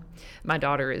mom. My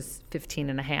daughter is 15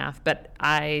 and a half, but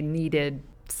I needed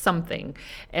something.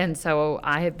 And so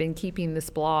I have been keeping this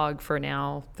blog for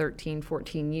now 13,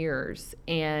 14 years,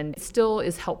 and it still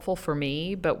is helpful for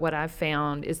me. But what I've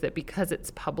found is that because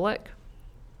it's public,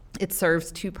 it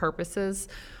serves 2 purposes.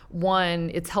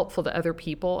 One, it's helpful to other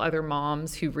people, other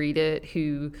moms who read it,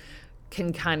 who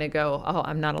can kind of go, oh,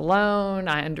 I'm not alone,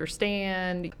 I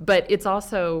understand. But it's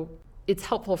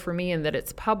helpful for me in that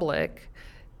it's public,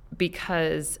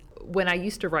 because when I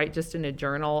used to write just in a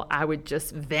journal, I would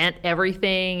just vent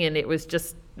everything, and it was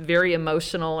just very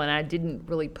emotional, and I didn't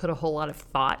really put a whole lot of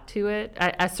thought to it.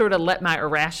 I sort of let my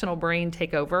irrational brain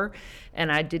take over, and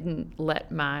I didn't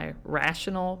let my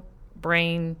rational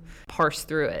brain parse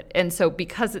through it. And so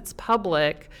because it's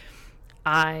public,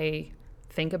 I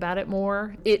think about it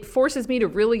more. It forces me to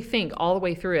really think all the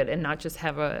way through it and not just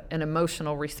have an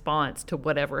emotional response to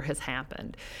whatever has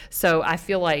happened. So I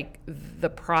feel like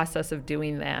the process of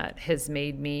doing that has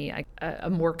made me a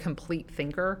more complete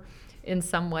thinker in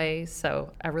some ways.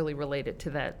 So I really relate it to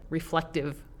that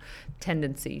reflective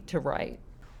tendency to write.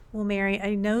 Well, Mary,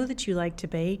 I know that you like to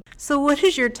bake. So what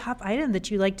is your top item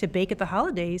that you like to bake at the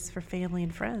holidays for family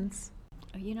and friends?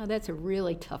 You know, that's a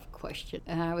really tough question.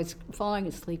 And I was falling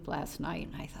asleep last night,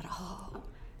 and I thought,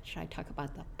 should I talk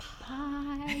about the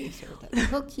pies or the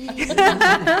cookies or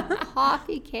the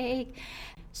coffee cake?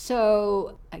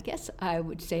 So I guess I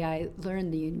would say I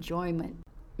learned the enjoyment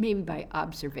maybe by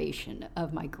observation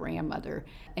of my grandmother.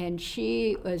 And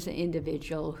she was an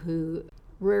individual who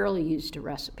rarely used a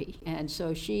recipe. And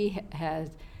so she has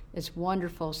this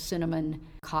wonderful cinnamon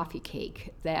coffee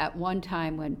cake that one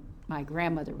time when my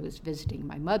grandmother was visiting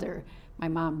my mother, my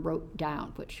mom wrote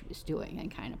down what she was doing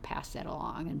and kind of passed that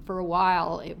along. And for a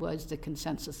while, it was the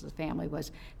consensus of the family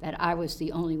was that I was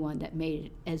the only one that made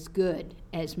it as good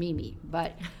as Mimi,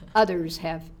 but others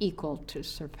have equaled to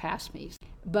surpass me.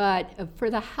 But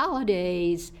for the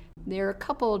holidays, there are a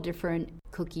couple of different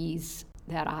cookies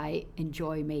that I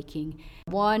enjoy making.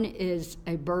 One is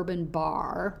a bourbon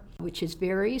bar, which is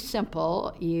very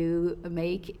simple. You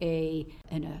make in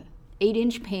an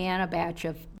 8-inch pan a batch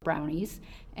of brownies,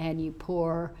 and you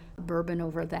pour bourbon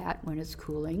over that when it's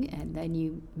cooling, and then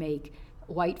you make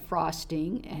white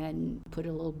frosting and put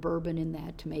a little bourbon in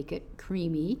that to make it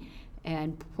creamy,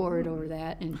 and pour it over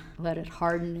that and let it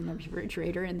harden in the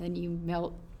refrigerator, and then you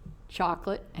melt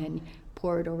chocolate and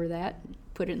pour it over that,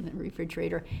 put it in the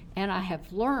refrigerator. And I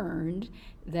have learned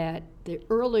that the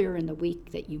earlier in the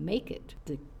week that you make it,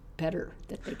 the better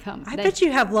that they come. I bet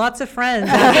you have lots of friends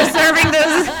that are serving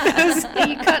those.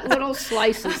 You cut little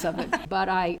slices of it. But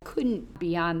I couldn't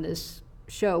be on this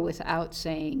show without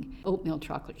saying oatmeal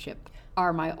chocolate chip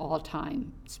are my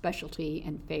all-time specialty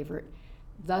and favorite.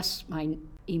 Thus, my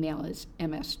email is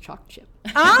mschocchip.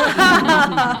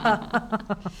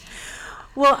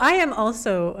 Well, I am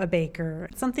also a baker.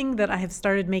 Something that I have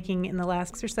started making in the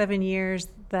last 6 or 7 years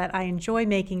that I enjoy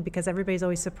making because everybody's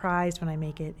always surprised when I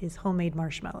make it is homemade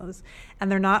marshmallows.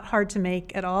 And they're not hard to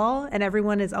make at all. And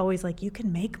everyone is always like, you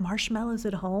can make marshmallows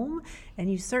at home? And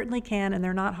you certainly can. And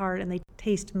they're not hard. And they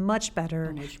taste much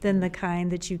better than the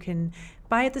kind that you can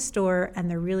buy at the store. And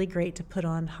they're really great to put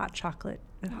on hot chocolate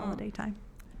at holiday time.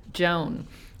 Joan,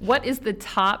 what is the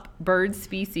top bird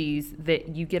species that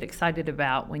you get excited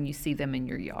about when you see them in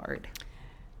your yard?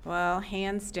 Well,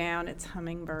 hands down, it's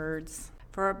hummingbirds.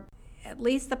 For at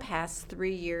least the past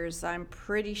 3 years, I'm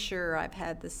pretty sure I've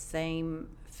had the same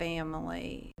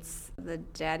family. It's the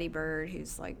daddy bird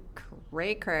who's like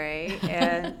cray-cray,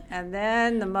 and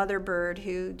then the mother bird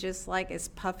who just like is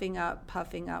puffing up,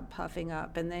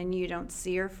 and then you don't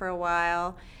see her for a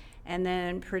while. And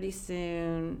then pretty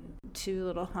soon, 2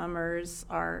 little hummers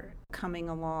are coming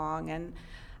along, and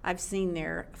I've seen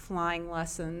their flying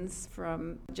lessons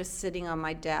from just sitting on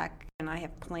my deck, and I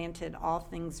have planted all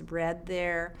things red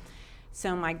there.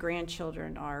 So my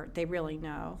grandchildren they really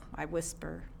know. I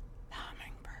whisper,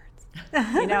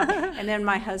 hummingbirds, and then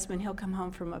my husband, he'll come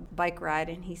home from a bike ride,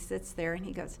 and he sits there, and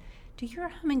he goes, do your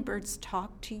hummingbirds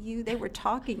talk to you? They were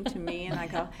talking to me. And I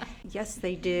go, yes,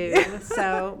 they do.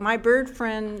 So my bird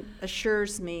friend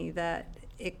assures me that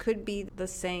it could be the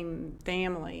same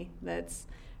family that's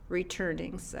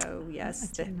returning. So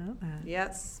yes. I didn't know that.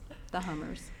 Yes, the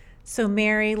hummers. So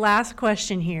Mary, last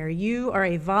question here. You are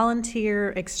a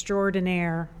volunteer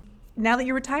extraordinaire. Now that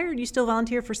you're retired, you still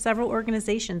volunteer for several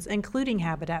organizations, including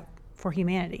Habitat for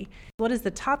Humanity. What is the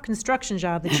top construction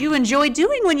job that you enjoy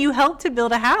doing when you help to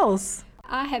build a house?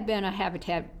 I have been a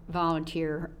Habitat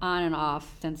volunteer on and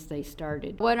off since they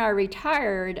started. When I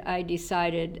retired, I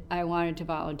decided I wanted to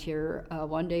volunteer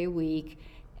 1 day a week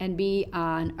and be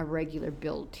on a regular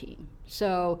build team.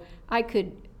 So I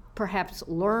could perhaps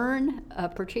learn a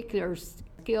particular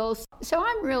skills. So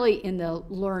I'm really in the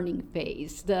learning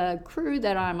phase. The crew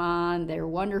that I'm on, they're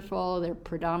wonderful. They're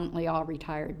predominantly all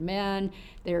retired men.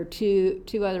 There are two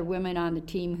other women on the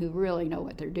team who really know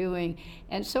what they're doing.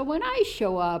 And so when I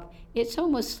show up, it's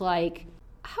almost like,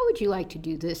 how would you like to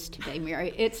do this today,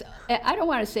 Mary? I don't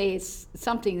want to say it's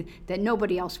something that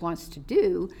nobody else wants to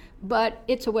do, but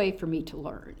it's a way for me to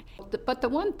learn. But the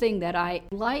one thing that I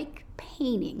like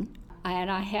painting,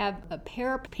 and I have a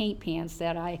pair of paint pans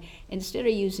that instead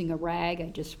of using a rag,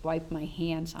 I just wipe my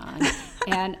hands on.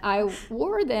 And I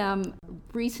wore them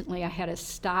recently. I had a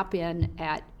stop in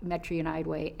at Metro United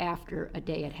Way after a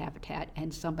day at Habitat,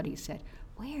 and somebody said,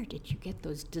 where did you get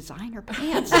those designer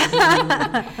pants?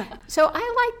 So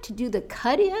I like to do the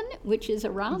cut-in, which is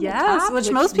around the top, which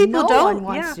most people no don't one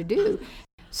wants to do.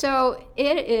 So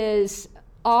it is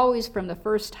always from the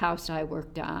first house I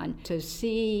worked on to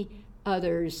see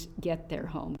others get their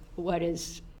home. What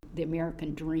is the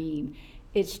American dream?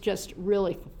 It's just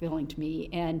really fulfilling to me.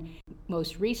 And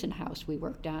most recent house we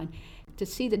worked on, to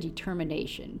see the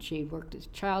determination. She worked at a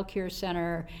child care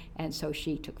center, and so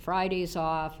she took Fridays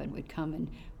off and would come and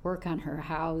work on her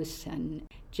house, and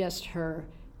just her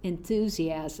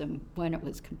enthusiasm when it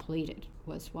was completed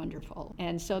was wonderful.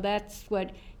 And so that's what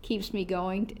keeps me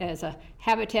going as a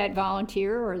Habitat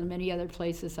volunteer, or the many other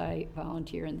places I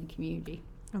volunteer in the community.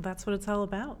 Well, that's what it's all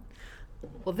about.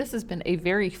 Well, this has been a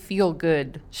very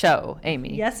feel-good show,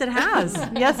 Amy. Yes, it has.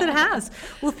 Yes, it has.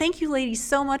 Well, thank you, ladies,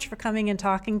 so much for coming and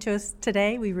talking to us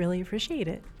today. We really appreciate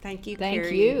it. Thank you, Thank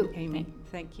Carrie, you, Amy.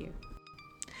 Thank you.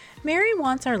 Mary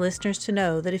wants our listeners to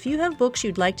know that if you have books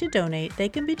you'd like to donate, they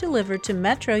can be delivered to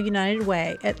Metro United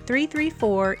Way at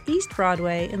 334 East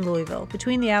Broadway in Louisville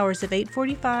between the hours of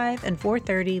 8:45 and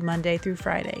 4:30 Monday through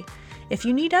Friday. If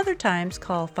you need other times,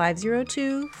 call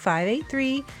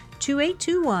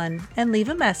 502-583-2821 and leave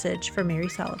a message for Mary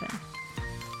Sullivan.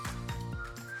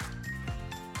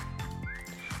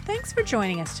 Thanks for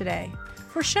joining us today.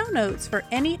 For show notes for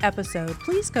any episode,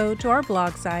 please go to our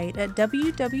blog site at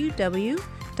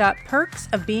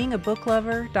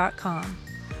www.perksofbeingabooklover.com.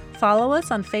 Follow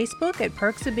us on Facebook at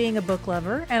Perks of Being a Book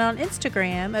Lover and on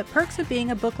Instagram at Perks of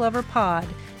Being a Book Lover Pod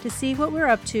to see what we're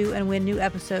up to and when new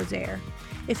episodes air.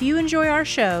 If you enjoy our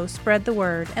show, spread the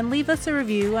word and leave us a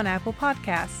review on Apple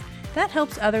Podcasts. That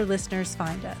helps other listeners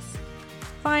find us.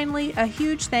 Finally, a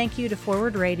huge thank you to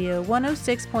Forward Radio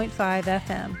 106.5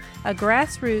 FM, a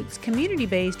grassroots,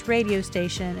 community-based radio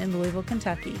station in Louisville,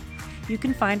 Kentucky. You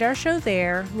can find our show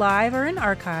there, live or in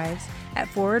archives, at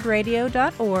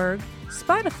forwardradio.org,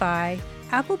 Spotify,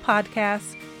 Apple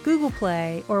Podcasts, Google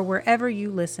Play, or wherever you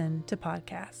listen to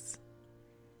podcasts.